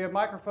 Now we have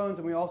microphones,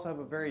 and we also have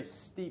a very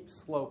steep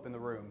slope in the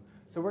room.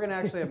 So we're going to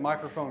actually have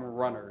microphone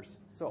runners.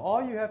 So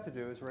all you have to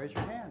do is raise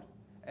your hand,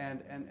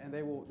 and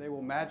they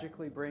will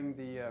magically bring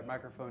the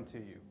microphone to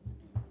you.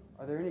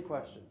 Are there any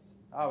questions?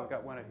 Oh, we've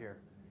got one out here.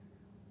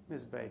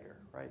 Ms. Baker,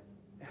 right?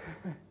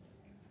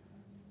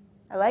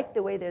 I like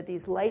the way there are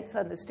these lights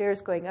on the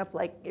stairs going up.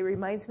 Like it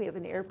reminds me of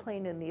an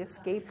airplane in the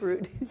escape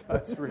route.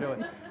 That's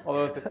really.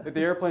 Although if the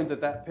airplane's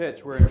at that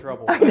pitch, we're in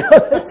trouble. I know,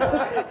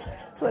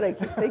 that's what I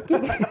keep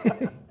thinking.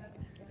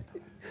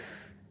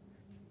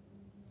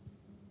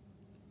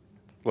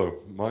 Hello.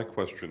 My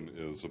question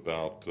is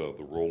about the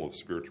role of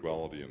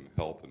spirituality in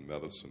health and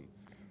medicine.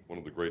 One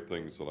of the great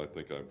things that I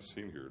think I've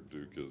seen here at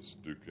Duke is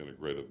Duke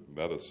Integrative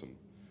Medicine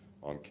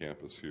on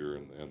campus here,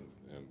 and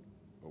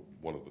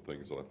one of the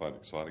things that I find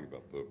exciting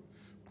about the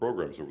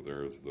programs over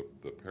there is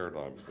the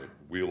paradigm, the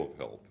wheel of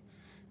health,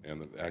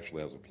 and it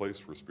actually has a place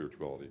for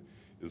spirituality.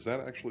 Is that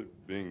actually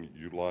being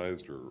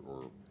utilized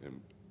or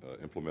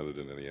implemented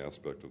in any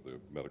aspect of the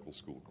medical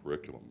school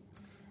curriculum?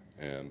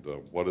 And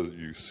what do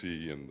you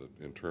see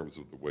in terms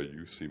of the way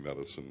you see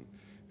medicine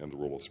and the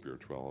role of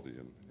spirituality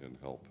in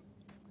health?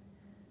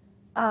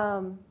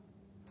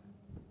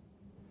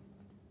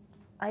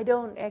 I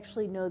don't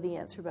actually know the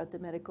answer about the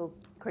medical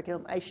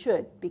curriculum. I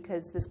should,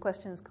 because this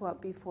question has come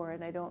up before,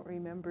 and I don't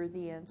remember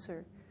the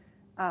answer.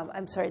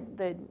 I'm sorry,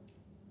 I'm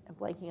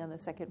blanking on the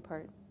second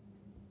part.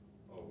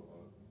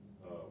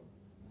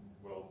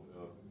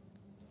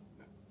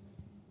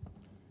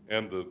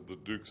 And the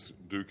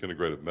Duke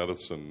Integrative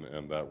Medicine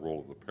and that role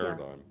of the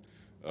paradigm,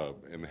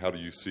 and how do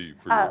you see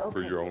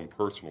for your own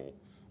personal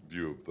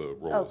view of the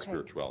role of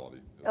spirituality?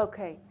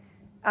 Okay.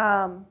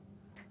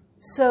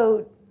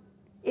 So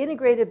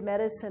integrative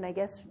medicine, I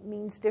guess,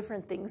 means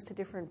different things to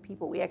different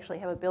people. We actually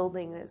have a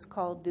building that's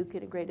called Duke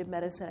Integrative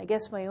Medicine. I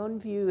guess my own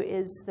view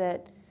is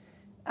that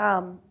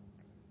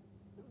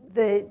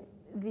the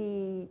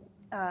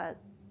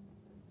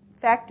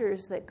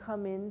factors that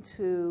come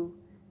into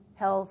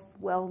health,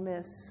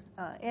 wellness,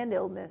 and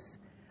illness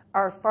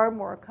are far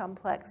more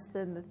complex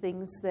than the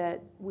things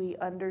that we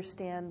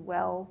understand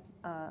well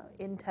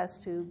in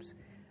test tubes,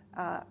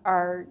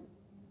 are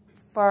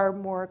far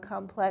more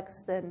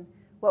complex than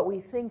what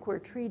we think we're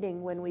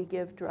treating when we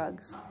give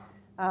drugs.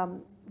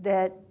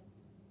 That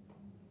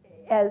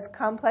as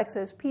complex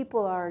as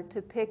people are,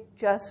 to pick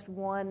just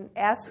one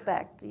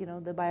aspect,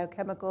 the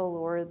biochemical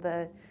or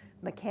the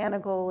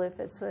mechanical, if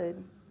it's a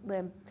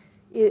limb,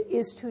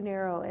 is too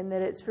narrow, and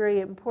that it's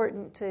very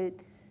important to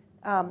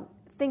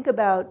think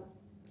about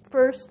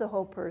first the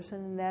whole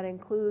person, and that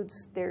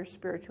includes their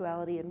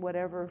spirituality in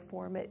whatever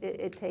form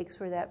it takes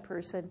for that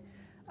person.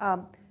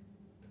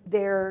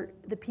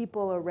 The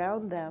people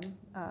around them,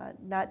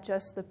 not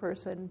just the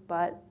person,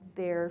 but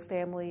their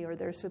family or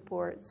their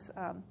supports,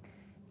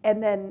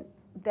 and then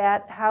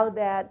how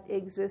that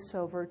exists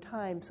over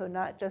time. So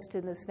not just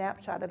in the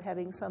snapshot of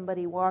having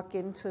somebody walk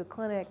into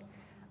clinic,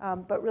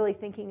 but really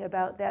thinking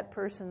about that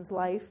person's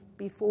life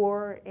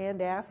before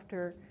and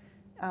after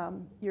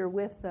you're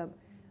with them.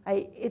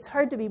 it's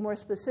hard to be more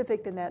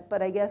specific than that,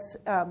 but I guess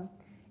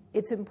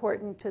it's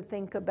important to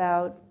think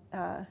about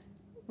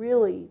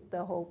really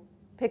the whole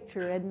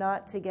picture and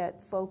not to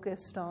get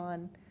focused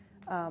on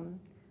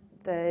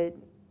the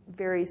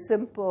very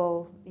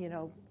simple,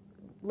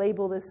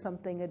 label this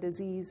something a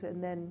disease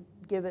and then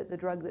give it the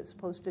drug that's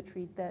supposed to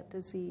treat that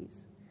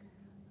disease.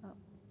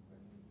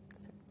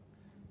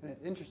 And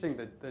it's interesting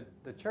that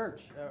the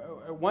church,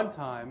 at one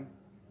time,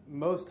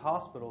 most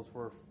hospitals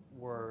were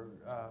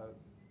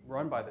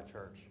run by the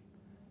church.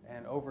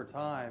 And over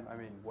time,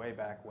 way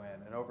back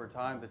when, and over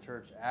time the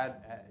church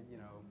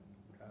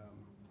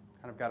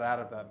kind of got out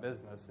of that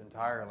business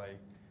entirely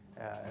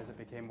as it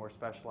became more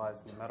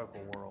specialized in the medical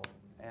world.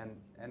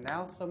 And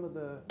now some of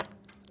the,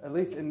 at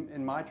least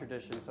in my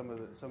tradition, some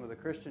of the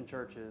Christian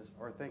churches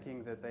are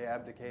thinking that they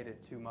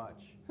abdicated too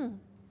much.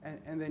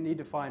 And they need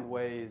to find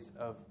ways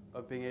of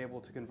being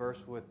able to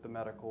converse with the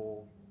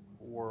medical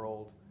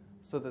world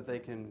so that they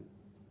can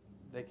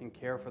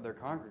care for their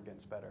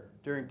congregants better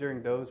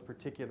during those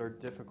particular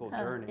difficult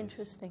journeys.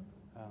 Interesting.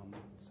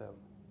 So,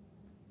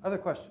 other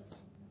questions?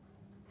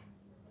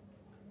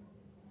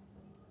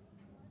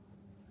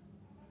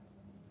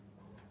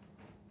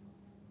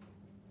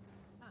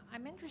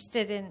 I'm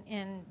interested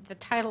in the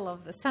title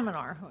of the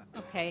seminar,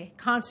 okay,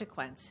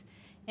 consequence.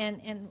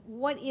 And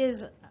what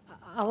is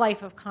a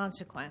life of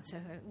consequence?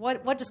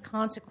 What does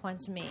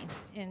consequence mean?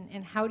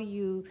 And how do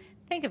you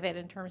think of it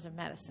in terms of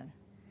medicine?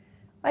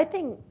 I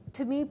think,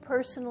 to me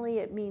personally,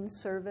 it means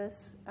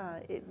service.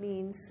 It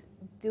means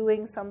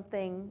doing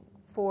something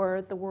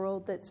for the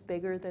world that's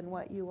bigger than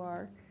what you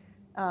are,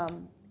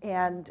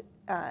 and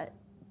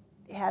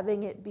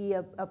having it be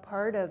a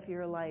part of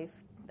your life.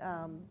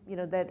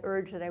 That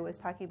urge that I was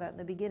talking about in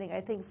the beginning.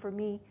 I think for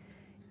me,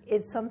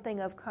 it's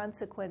something of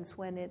consequence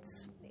when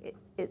it's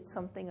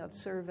something of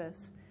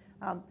service.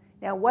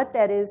 Now, what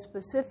that is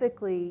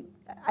specifically,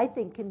 I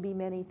think, can be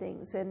many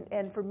things.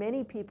 And for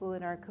many people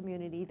in our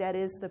community, that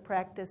is the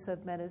practice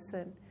of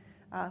medicine.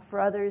 For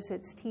others,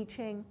 it's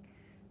teaching.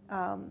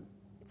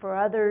 For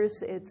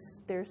others,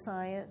 it's their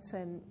science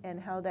and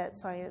how that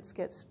science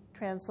gets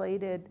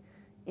translated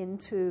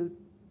into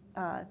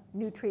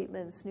new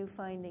treatments, new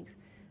findings.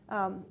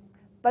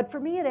 But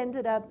for me, it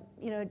ended up,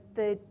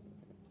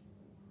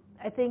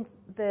 I think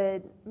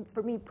that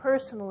for me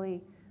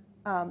personally,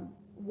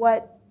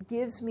 what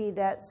gives me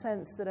that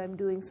sense that I'm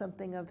doing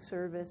something of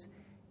service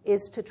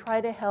is to try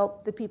to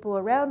help the people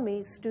around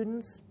me,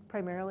 students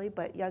primarily,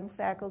 but young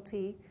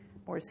faculty,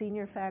 more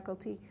senior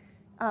faculty,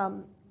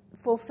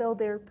 fulfill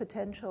their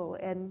potential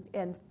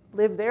and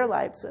live their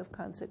lives of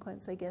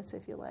consequence, I guess,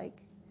 if you like.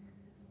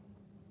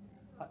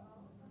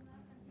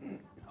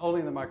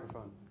 Only the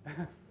microphone.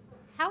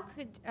 How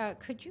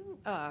could you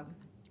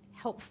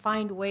help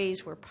find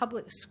ways where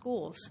public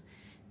schools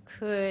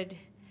could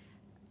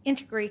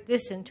integrate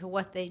this into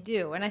what they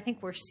do? And I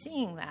think we're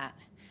seeing that.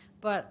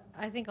 But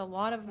I think a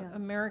lot of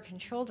American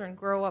children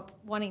grow up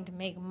wanting to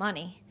make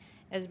money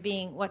as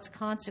being what's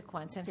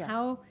consequence. And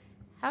how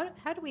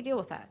do we deal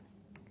with that?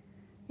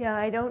 Yeah,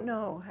 I don't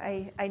know.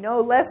 I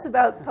know less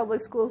about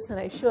public schools than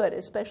I should,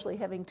 especially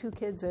having 2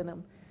 kids in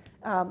them.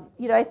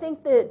 I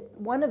think that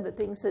one of the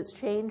things that's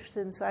changed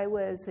since I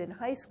was in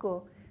high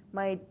school,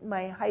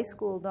 my high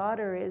school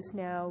daughter is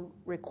now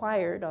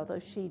required, although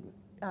she,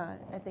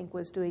 I think,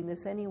 was doing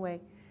this anyway,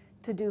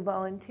 to do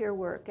volunteer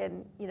work.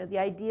 And, the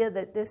idea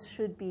that this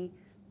should be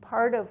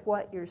part of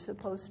what you're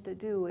supposed to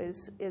do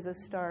is a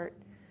start.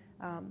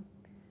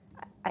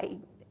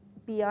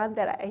 Beyond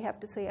that, I have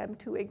to say I'm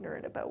too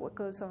ignorant about what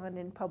goes on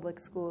in public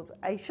schools.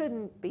 I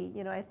shouldn't be.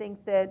 I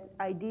think that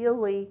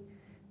ideally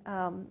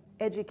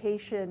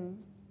education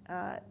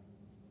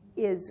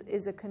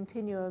is a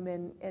continuum,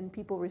 and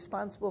people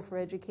responsible for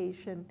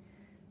education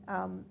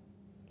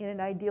in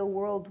an ideal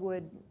world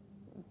would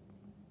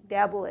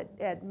dabble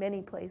at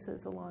many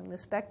places along the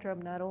spectrum,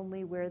 not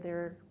only where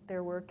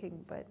they're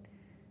working, but.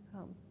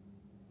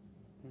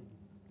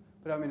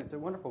 But it's a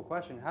wonderful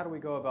question. How do we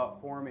go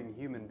about forming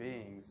human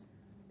beings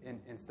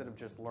instead of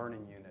just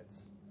learning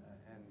units?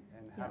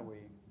 And how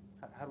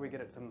do we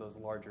get at some of those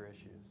larger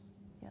issues?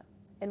 Yeah,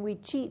 and we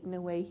cheat in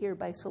a way here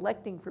by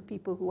selecting for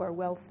people who are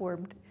well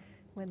formed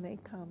when they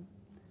come.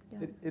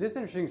 Yeah. It is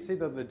interesting to see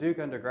the Duke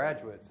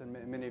undergraduates, and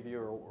many of you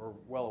are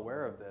well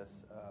aware of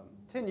this.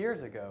 10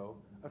 years ago,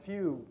 a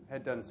few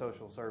had done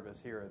social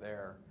service here or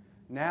there.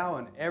 Now,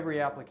 in every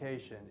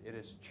application, it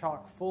is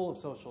chock full of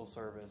social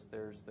service.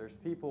 There's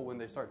people, when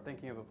they start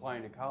thinking of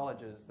applying to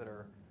colleges, that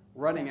are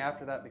running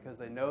after that because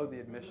they know the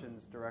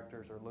admissions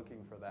directors are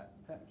looking for that.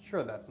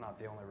 Sure, that's not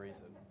the only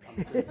reason.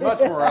 There's much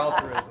more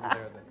altruism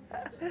there.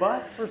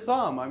 But for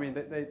some,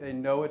 they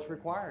know it's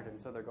required, and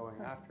so they're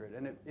going after it.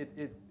 And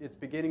it's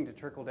beginning to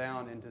trickle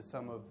down into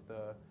some of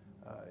the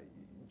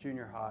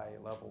junior high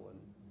level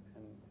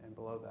and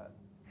below that.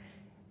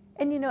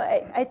 And,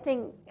 I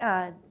think,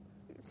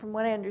 from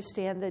what I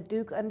understand, the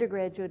Duke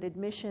undergraduate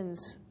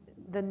admissions,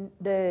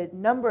 the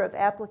number of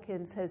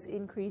applicants has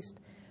increased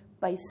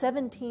by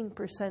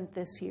 17%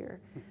 this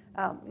year.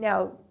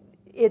 Now,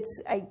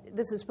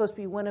 this is supposed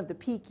to be one of the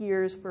peak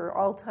years for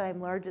all-time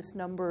largest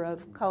number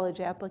of college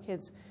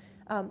applicants,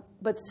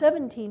 but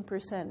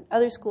 17%.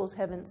 Other schools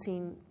haven't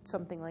seen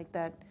something like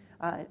that.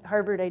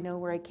 Harvard, I know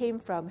where I came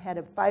from, had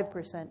a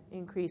 5%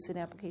 increase in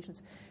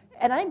applications.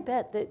 And I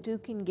bet that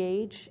Duke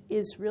Engage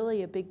is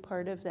really a big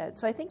part of that.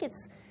 So I think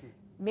it's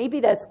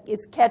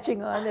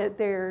catching on, that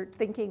they're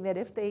thinking that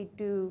if they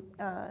do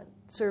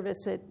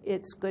service,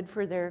 it's good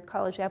for their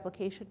college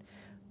application.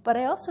 But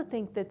I also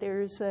think that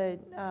there's a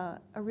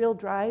real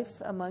drive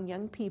among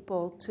young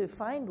people to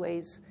find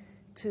ways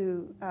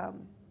to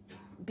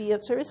be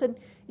of service. And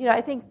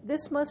I think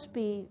this must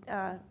be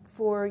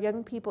for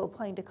young people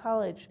applying to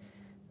college.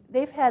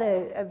 They've had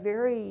a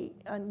very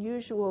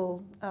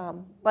unusual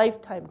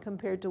lifetime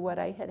compared to what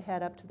I had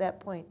had up to that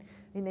point. I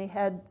mean, they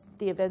had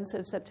the events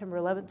of September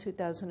 11,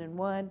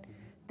 2001.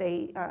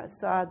 They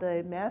saw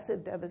the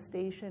massive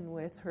devastation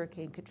with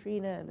Hurricane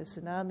Katrina and the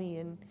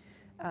tsunami,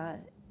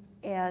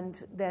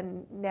 and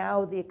then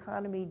now the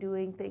economy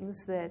doing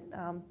things that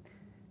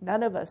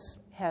none of us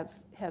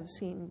have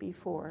seen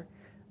before.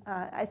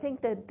 I think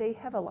that they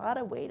have a lot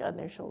of weight on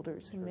their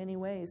shoulders in many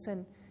ways,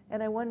 and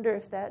I wonder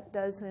if that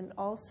doesn't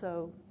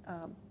also.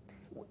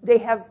 They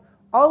have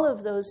all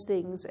of those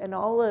things and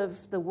all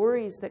of the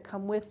worries that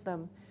come with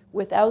them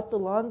without the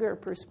longer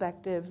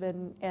perspective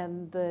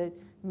and the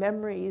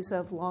memories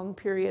of long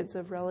periods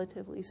of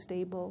relatively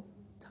stable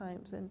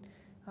times. And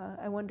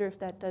I wonder if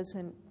that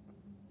doesn't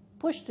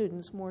push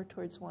students more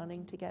towards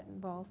wanting to get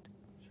involved.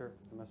 Sure,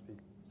 there must be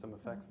some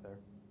effects there.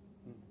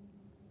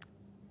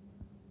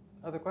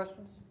 Other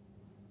questions?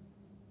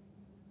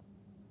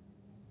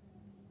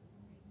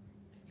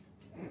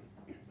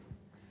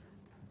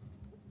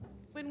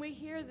 When we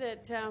hear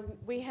that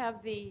we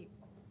have the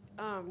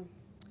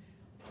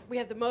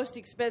most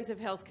expensive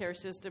healthcare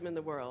system in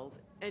the world,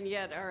 and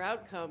yet our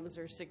outcomes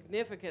are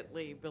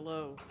significantly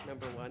below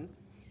number one,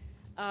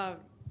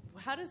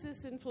 how does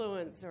this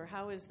influence, or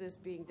how is this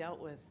being dealt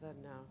with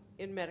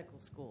in medical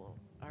school?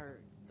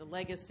 The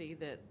legacy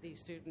that these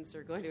students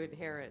are going to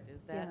inherit,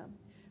 is that?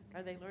 Yeah.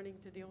 Are they learning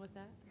to deal with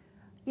that?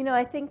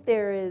 I think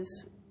there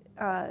is,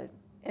 and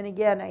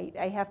again,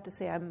 I have to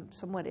say I'm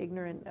somewhat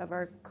ignorant of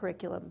our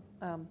curriculum.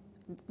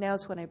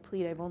 Now's when I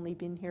plead. I've only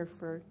been here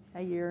for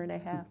a year and a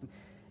half.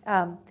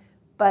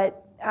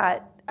 But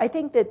I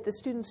think that the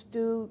students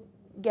do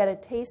get a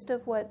taste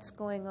of what's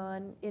going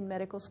on in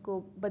medical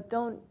school, but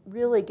don't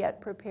really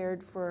get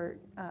prepared for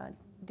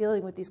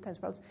dealing with these kinds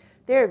of problems.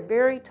 They're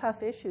very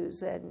tough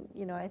issues, and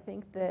I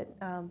think that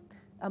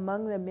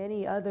among the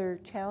many other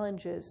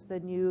challenges the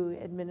new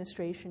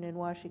administration in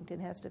Washington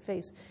has to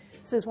face,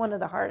 this is one of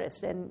the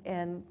hardest.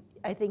 And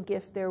I think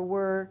if there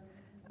were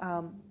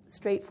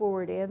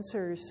straightforward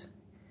answers,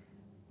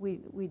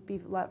 we'd be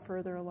a lot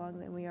further along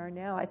than we are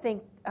now. I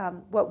think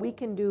what we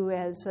can do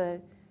as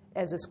a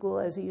school,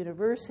 as a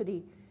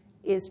university,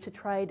 is to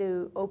try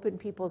to open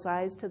people's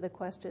eyes to the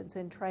questions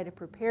and try to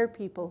prepare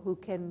people who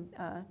can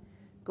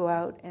go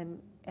out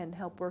and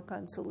help work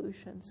on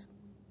solutions.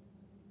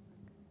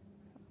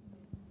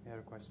 You had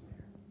a question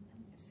here.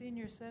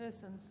 Senior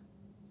citizens,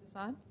 is this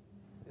on?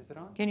 Is it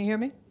on? Can you hear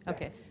me? Yes.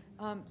 Okay.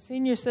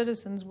 Senior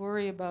citizens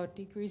worry about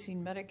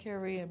decreasing Medicare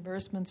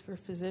reimbursements for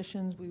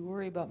physicians. We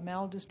worry about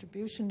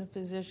maldistribution of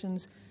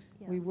physicians.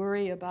 Yeah. We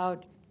worry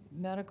about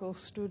medical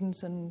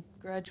students and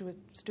graduate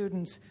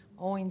students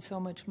owing so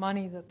much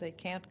money that they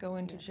can't go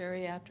into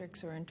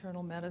geriatrics or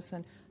internal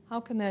medicine. How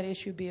can that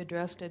issue be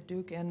addressed at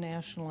Duke and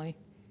nationally?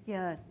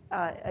 Yeah,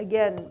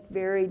 again,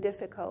 very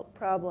difficult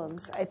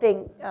problems. I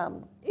think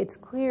it's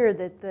clear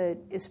that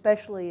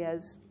especially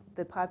as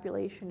the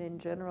population in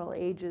general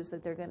ages,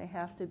 that they're going to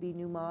have to be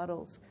new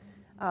models.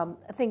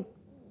 I think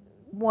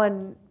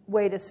one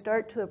way to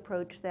start to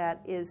approach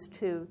that is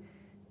to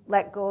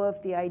let go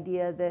of the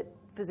idea that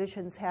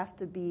physicians have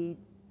to be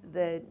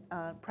the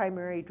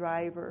primary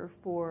driver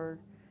for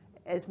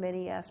as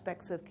many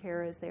aspects of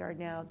care as they are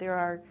now. There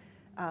are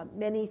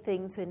many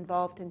things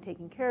involved in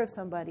taking care of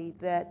somebody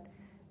that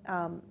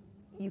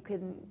you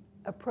can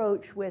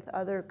approach with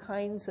other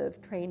kinds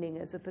of training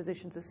as a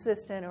physician's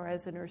assistant or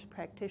as a nurse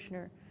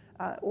practitioner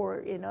or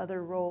in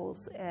other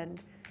roles.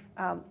 And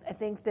I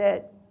think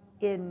that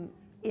in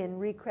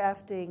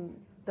recrafting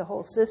the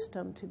whole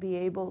system to be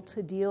able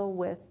to deal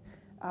with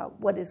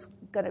what is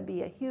going to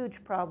be a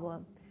huge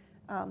problem,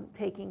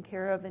 taking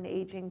care of an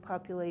aging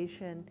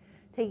population,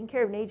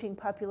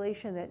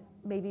 that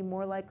may be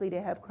more likely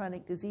to have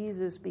chronic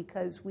diseases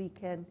because we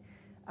can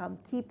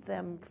keep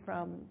them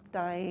from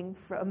dying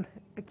from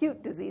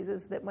acute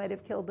diseases that might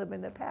have killed them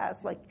in the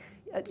past, like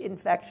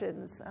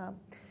infections.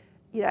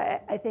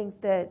 I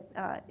think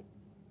that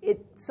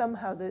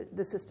somehow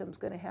the system's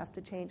going to have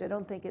to change. I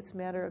don't think it's a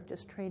matter of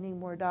just training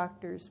more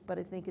doctors, but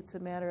I think it's a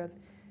matter of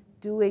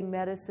doing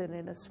medicine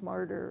in a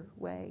smarter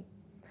way.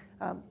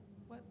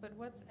 But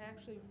what's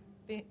actually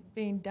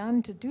being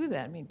done to do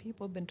that? I mean,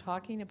 people have been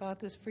talking about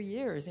this for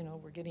years.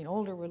 We're getting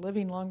older, we're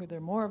living longer, there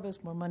are more of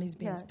us, more money's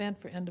being spent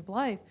for end of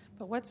life.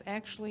 But what's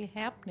actually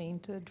happening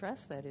to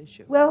address that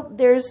issue? Well,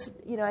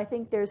 I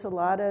think there's a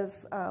lot of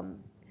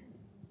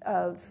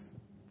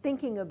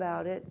thinking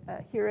about it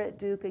here at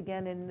Duke,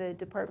 again in the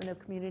Department of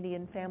Community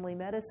and Family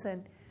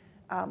Medicine,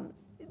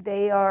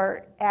 they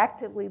are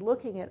actively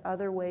looking at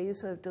other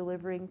ways of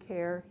delivering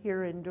care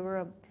here in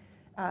Durham.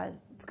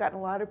 It's gotten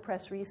a lot of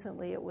press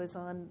recently. It was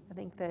on, I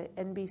think, the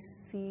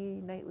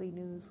NBC Nightly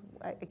News.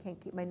 I can't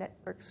keep my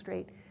network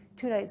straight.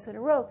 2 nights in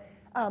a row.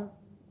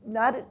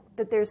 Not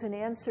that there's an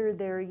answer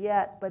there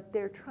yet, but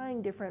they're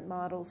trying different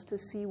models to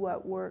see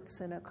what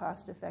works in a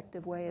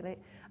cost-effective way. And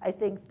I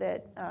think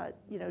that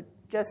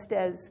just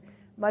as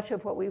much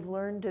of what we've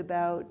learned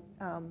about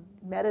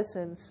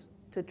medicines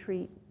to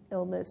treat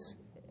illness,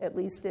 at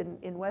least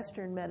in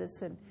Western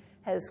medicine,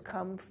 has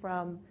come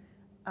from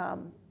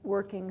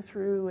working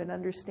through an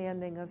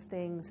understanding of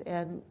things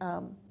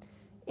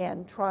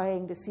and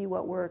trying to see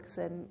what works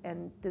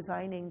and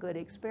designing good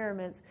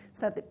experiments.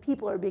 It's not that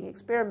people are being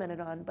experimented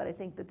on, but I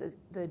think that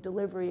the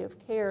delivery of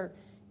care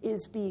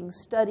is being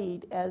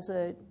studied as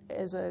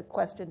a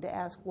question to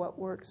ask what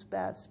works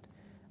best,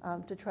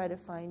 to try to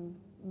find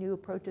new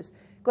approaches.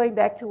 Going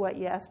back to what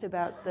you asked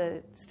about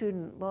the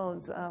student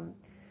loans,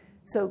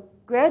 so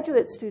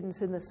graduate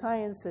students in the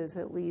sciences,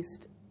 at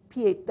least,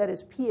 that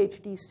is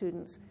PhD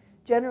students,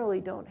 generally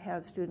don't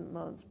have student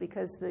loans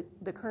because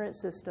the current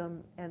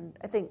system, and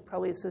I think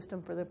probably a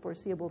system for the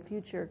foreseeable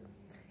future,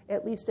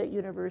 at least at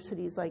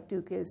universities like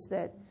Duke, is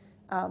that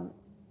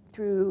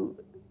through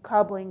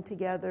cobbling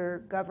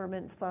together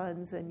government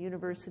funds and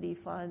university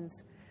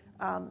funds,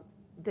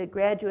 the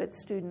graduate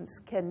students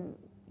can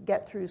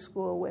get through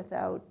school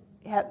without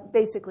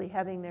basically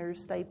having their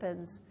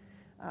stipends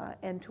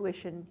and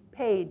tuition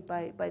paid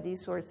by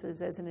these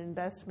sources as an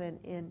investment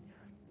in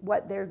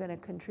what they're going to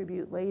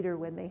contribute later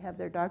when they have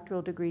their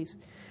doctoral degrees.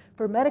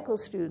 For medical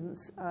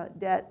students,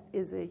 debt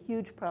is a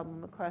huge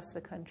problem across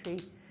the country.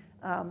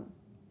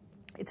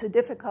 It's a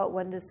difficult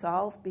one to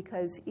solve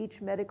because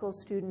each medical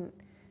student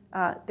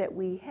that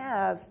we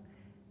have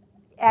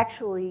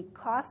actually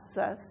costs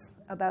us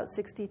about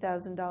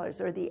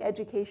 $60,000, or the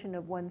education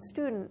of one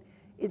student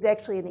is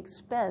actually an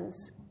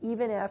expense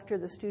even after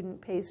the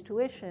student pays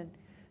tuition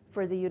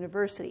for the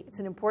university. It's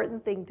an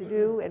important thing to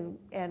do,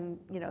 and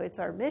it's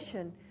our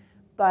mission,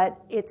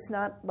 but it's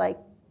not like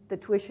the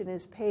tuition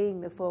is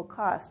paying the full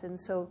cost. And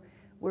so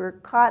we're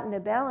caught in a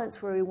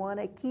balance where we want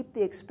to keep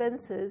the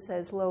expenses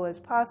as low as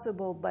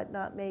possible, but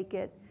not make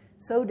it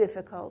so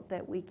difficult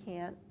that we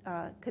can't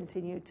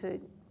continue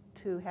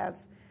to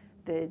have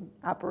the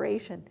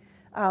operation.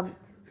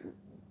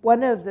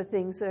 One of the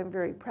things that I'm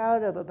very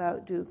proud of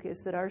about Duke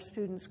is that our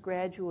students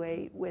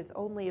graduate with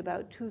only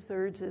about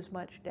 2/3 as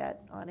much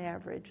debt on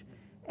average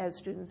as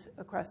students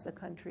across the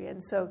country.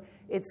 And so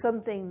it's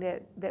something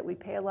that we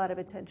pay a lot of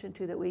attention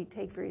to, that we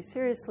take very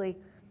seriously.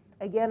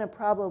 Again, a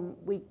problem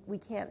we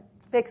can't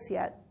fix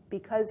yet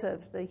because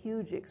of the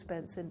huge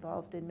expense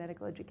involved in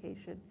medical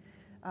education,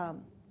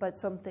 but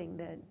something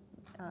that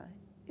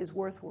is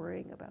worth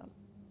worrying about.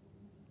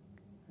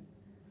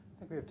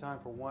 I think we have time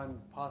for one,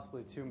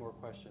 possibly 2 more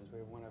questions. We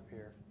have one up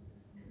here.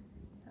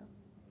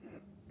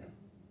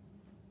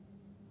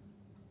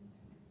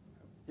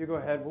 You go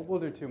ahead. We'll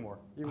do 2 more.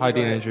 Hi,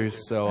 Dean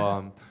Andrews.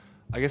 So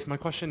I guess my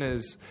question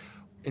is,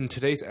 in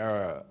today's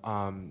era,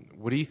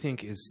 what do you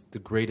think is the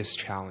greatest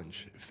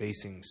challenge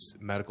facing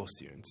medical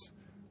students,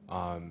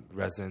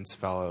 residents,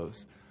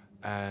 fellows,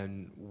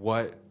 and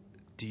what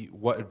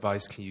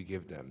advice can you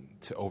give them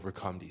to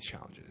overcome these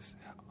challenges?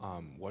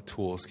 What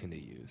tools can they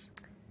use?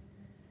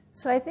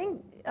 So I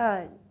think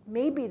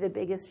maybe the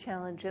biggest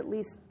challenge, at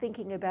least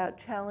thinking about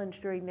challenge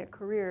during their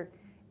career,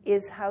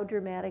 is how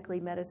dramatically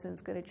medicine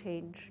is going to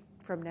change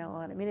from now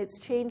on. I mean, it's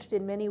changed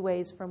in many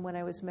ways from when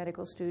I was a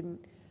medical student,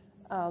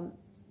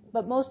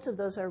 but most of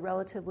those are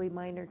relatively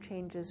minor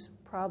changes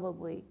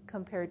probably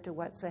compared to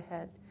what's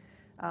ahead.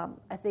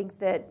 I think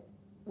that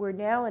we're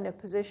now in a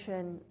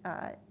position,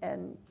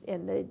 and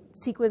the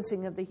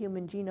sequencing of the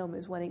human genome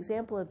is one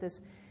example of this,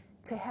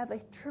 to have a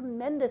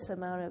tremendous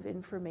amount of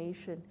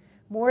information,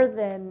 more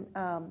than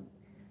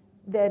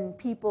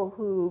people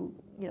who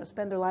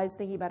spend their lives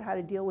thinking about how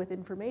to deal with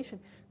information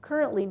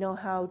currently know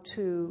how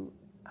to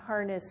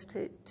harness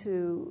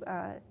to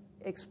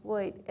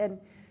exploit. And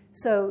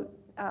so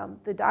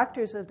the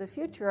doctors of the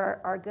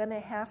future are going to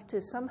have to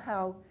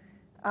somehow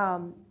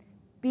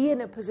be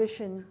in a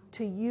position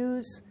to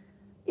use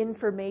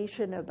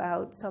information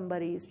about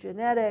somebody's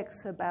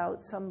genetics,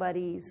 about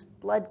somebody's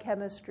blood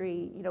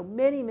chemistry,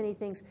 many, many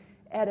things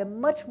at a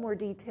much more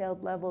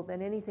detailed level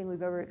than anything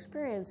we've ever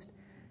experienced.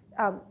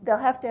 They'll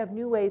have to have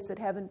new ways that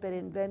haven't been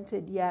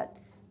invented yet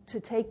to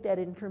take that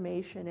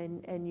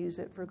information and use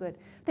it for good.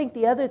 I think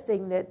the other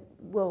thing that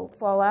will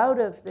fall out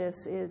of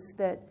this is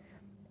that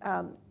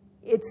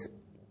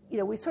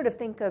we sort of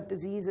think of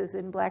diseases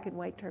in black and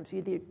white terms. You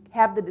either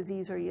have the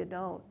disease or you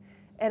don't.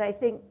 And I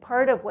think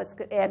part of what's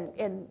good,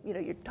 and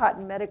you're taught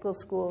in medical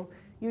school,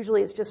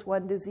 usually it's just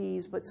one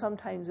disease, but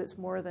sometimes it's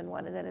more than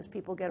one. And then as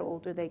people get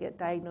older, they get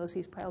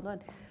diagnoses piled on.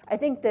 I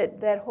think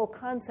that whole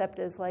concept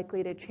is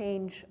likely to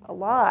change a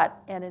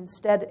lot. And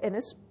instead, and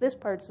this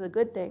part is a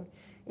good thing,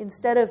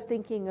 instead of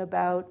thinking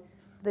about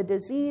the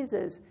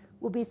diseases,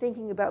 will be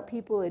thinking about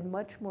people in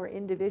much more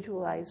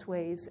individualized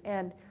ways.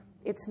 And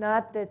it's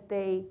not that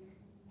they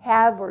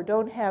have or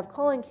don't have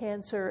colon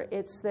cancer,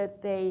 it's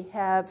that they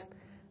have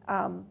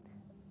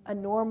a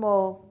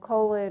normal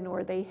colon,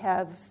 or they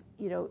have,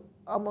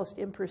 almost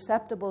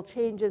imperceptible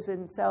changes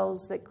in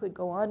cells that could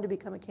go on to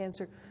become a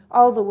cancer,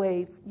 all the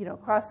way,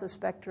 across the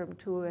spectrum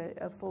to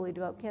a fully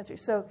developed cancer.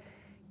 So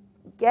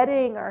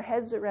getting our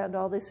heads around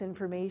all this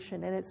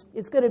information, and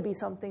it's going to be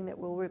something that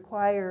will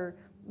require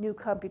new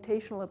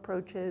computational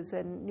approaches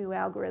and new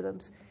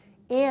algorithms,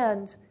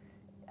 and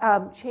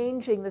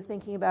changing the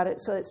thinking about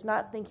it so it's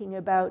not thinking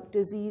about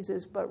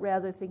diseases, but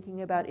rather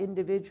thinking about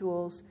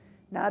individuals,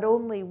 not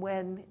only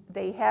when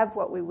they have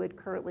what we would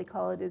currently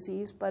call a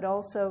disease, but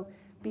also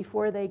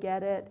before they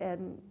get it,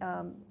 and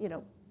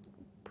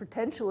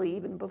potentially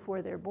even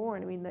before they're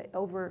born. I mean,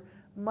 over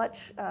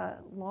much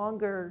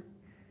longer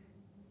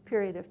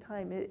period of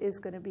time, it is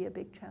going to be a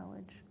big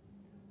challenge.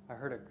 I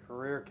heard a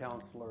career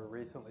counselor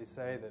recently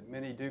say that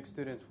many Duke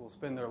students will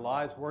spend their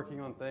lives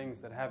working on things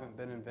that haven't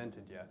been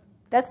invented yet.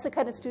 That's the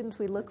kind of students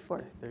we look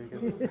for. There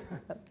you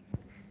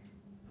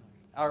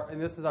go.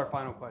 And this is our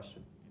final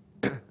question.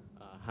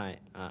 Hi,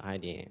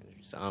 Dean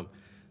Andrews.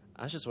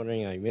 I was just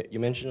wondering, you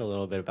mentioned a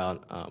little bit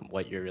about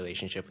what your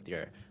relationship with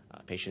your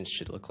patients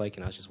should look like,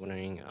 and I was just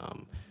wondering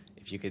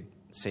if you could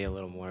say a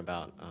little more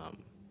about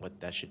what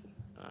that should,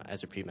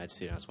 as a pre-med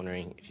student, I was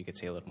wondering if you could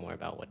say a little more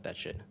about what that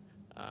should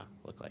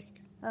look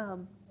like.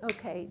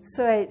 Okay,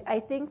 so I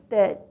think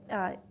that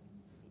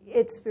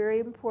it's very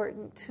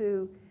important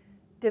to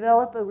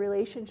develop a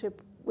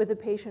relationship with a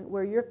patient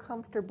where you're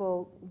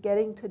comfortable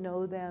getting to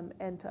know them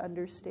and to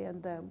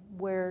understand them,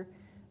 where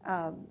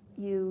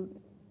you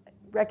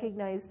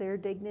recognize their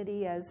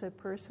dignity as a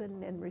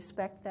person and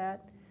respect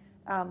that,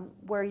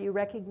 where you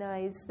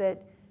recognize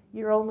that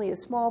you're only a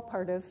small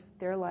part of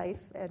their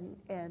life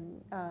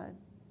and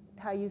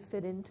how you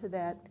fit into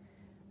that,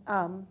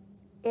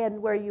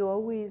 and where you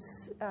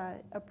always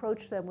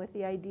approach them with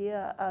the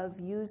idea of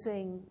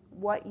using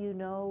what you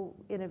know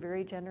in a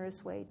very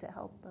generous way to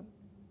help them.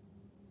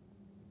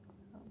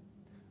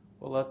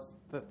 Well,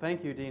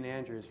 thank you, Dean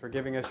Andrews, for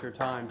giving us your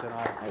time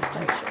tonight. My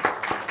pleasure.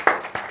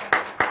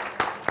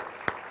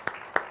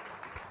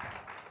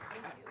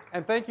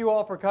 And thank you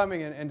all for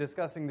coming and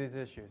discussing these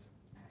issues.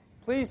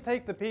 Please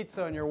take the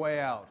pizza on your way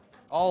out,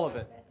 all of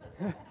it.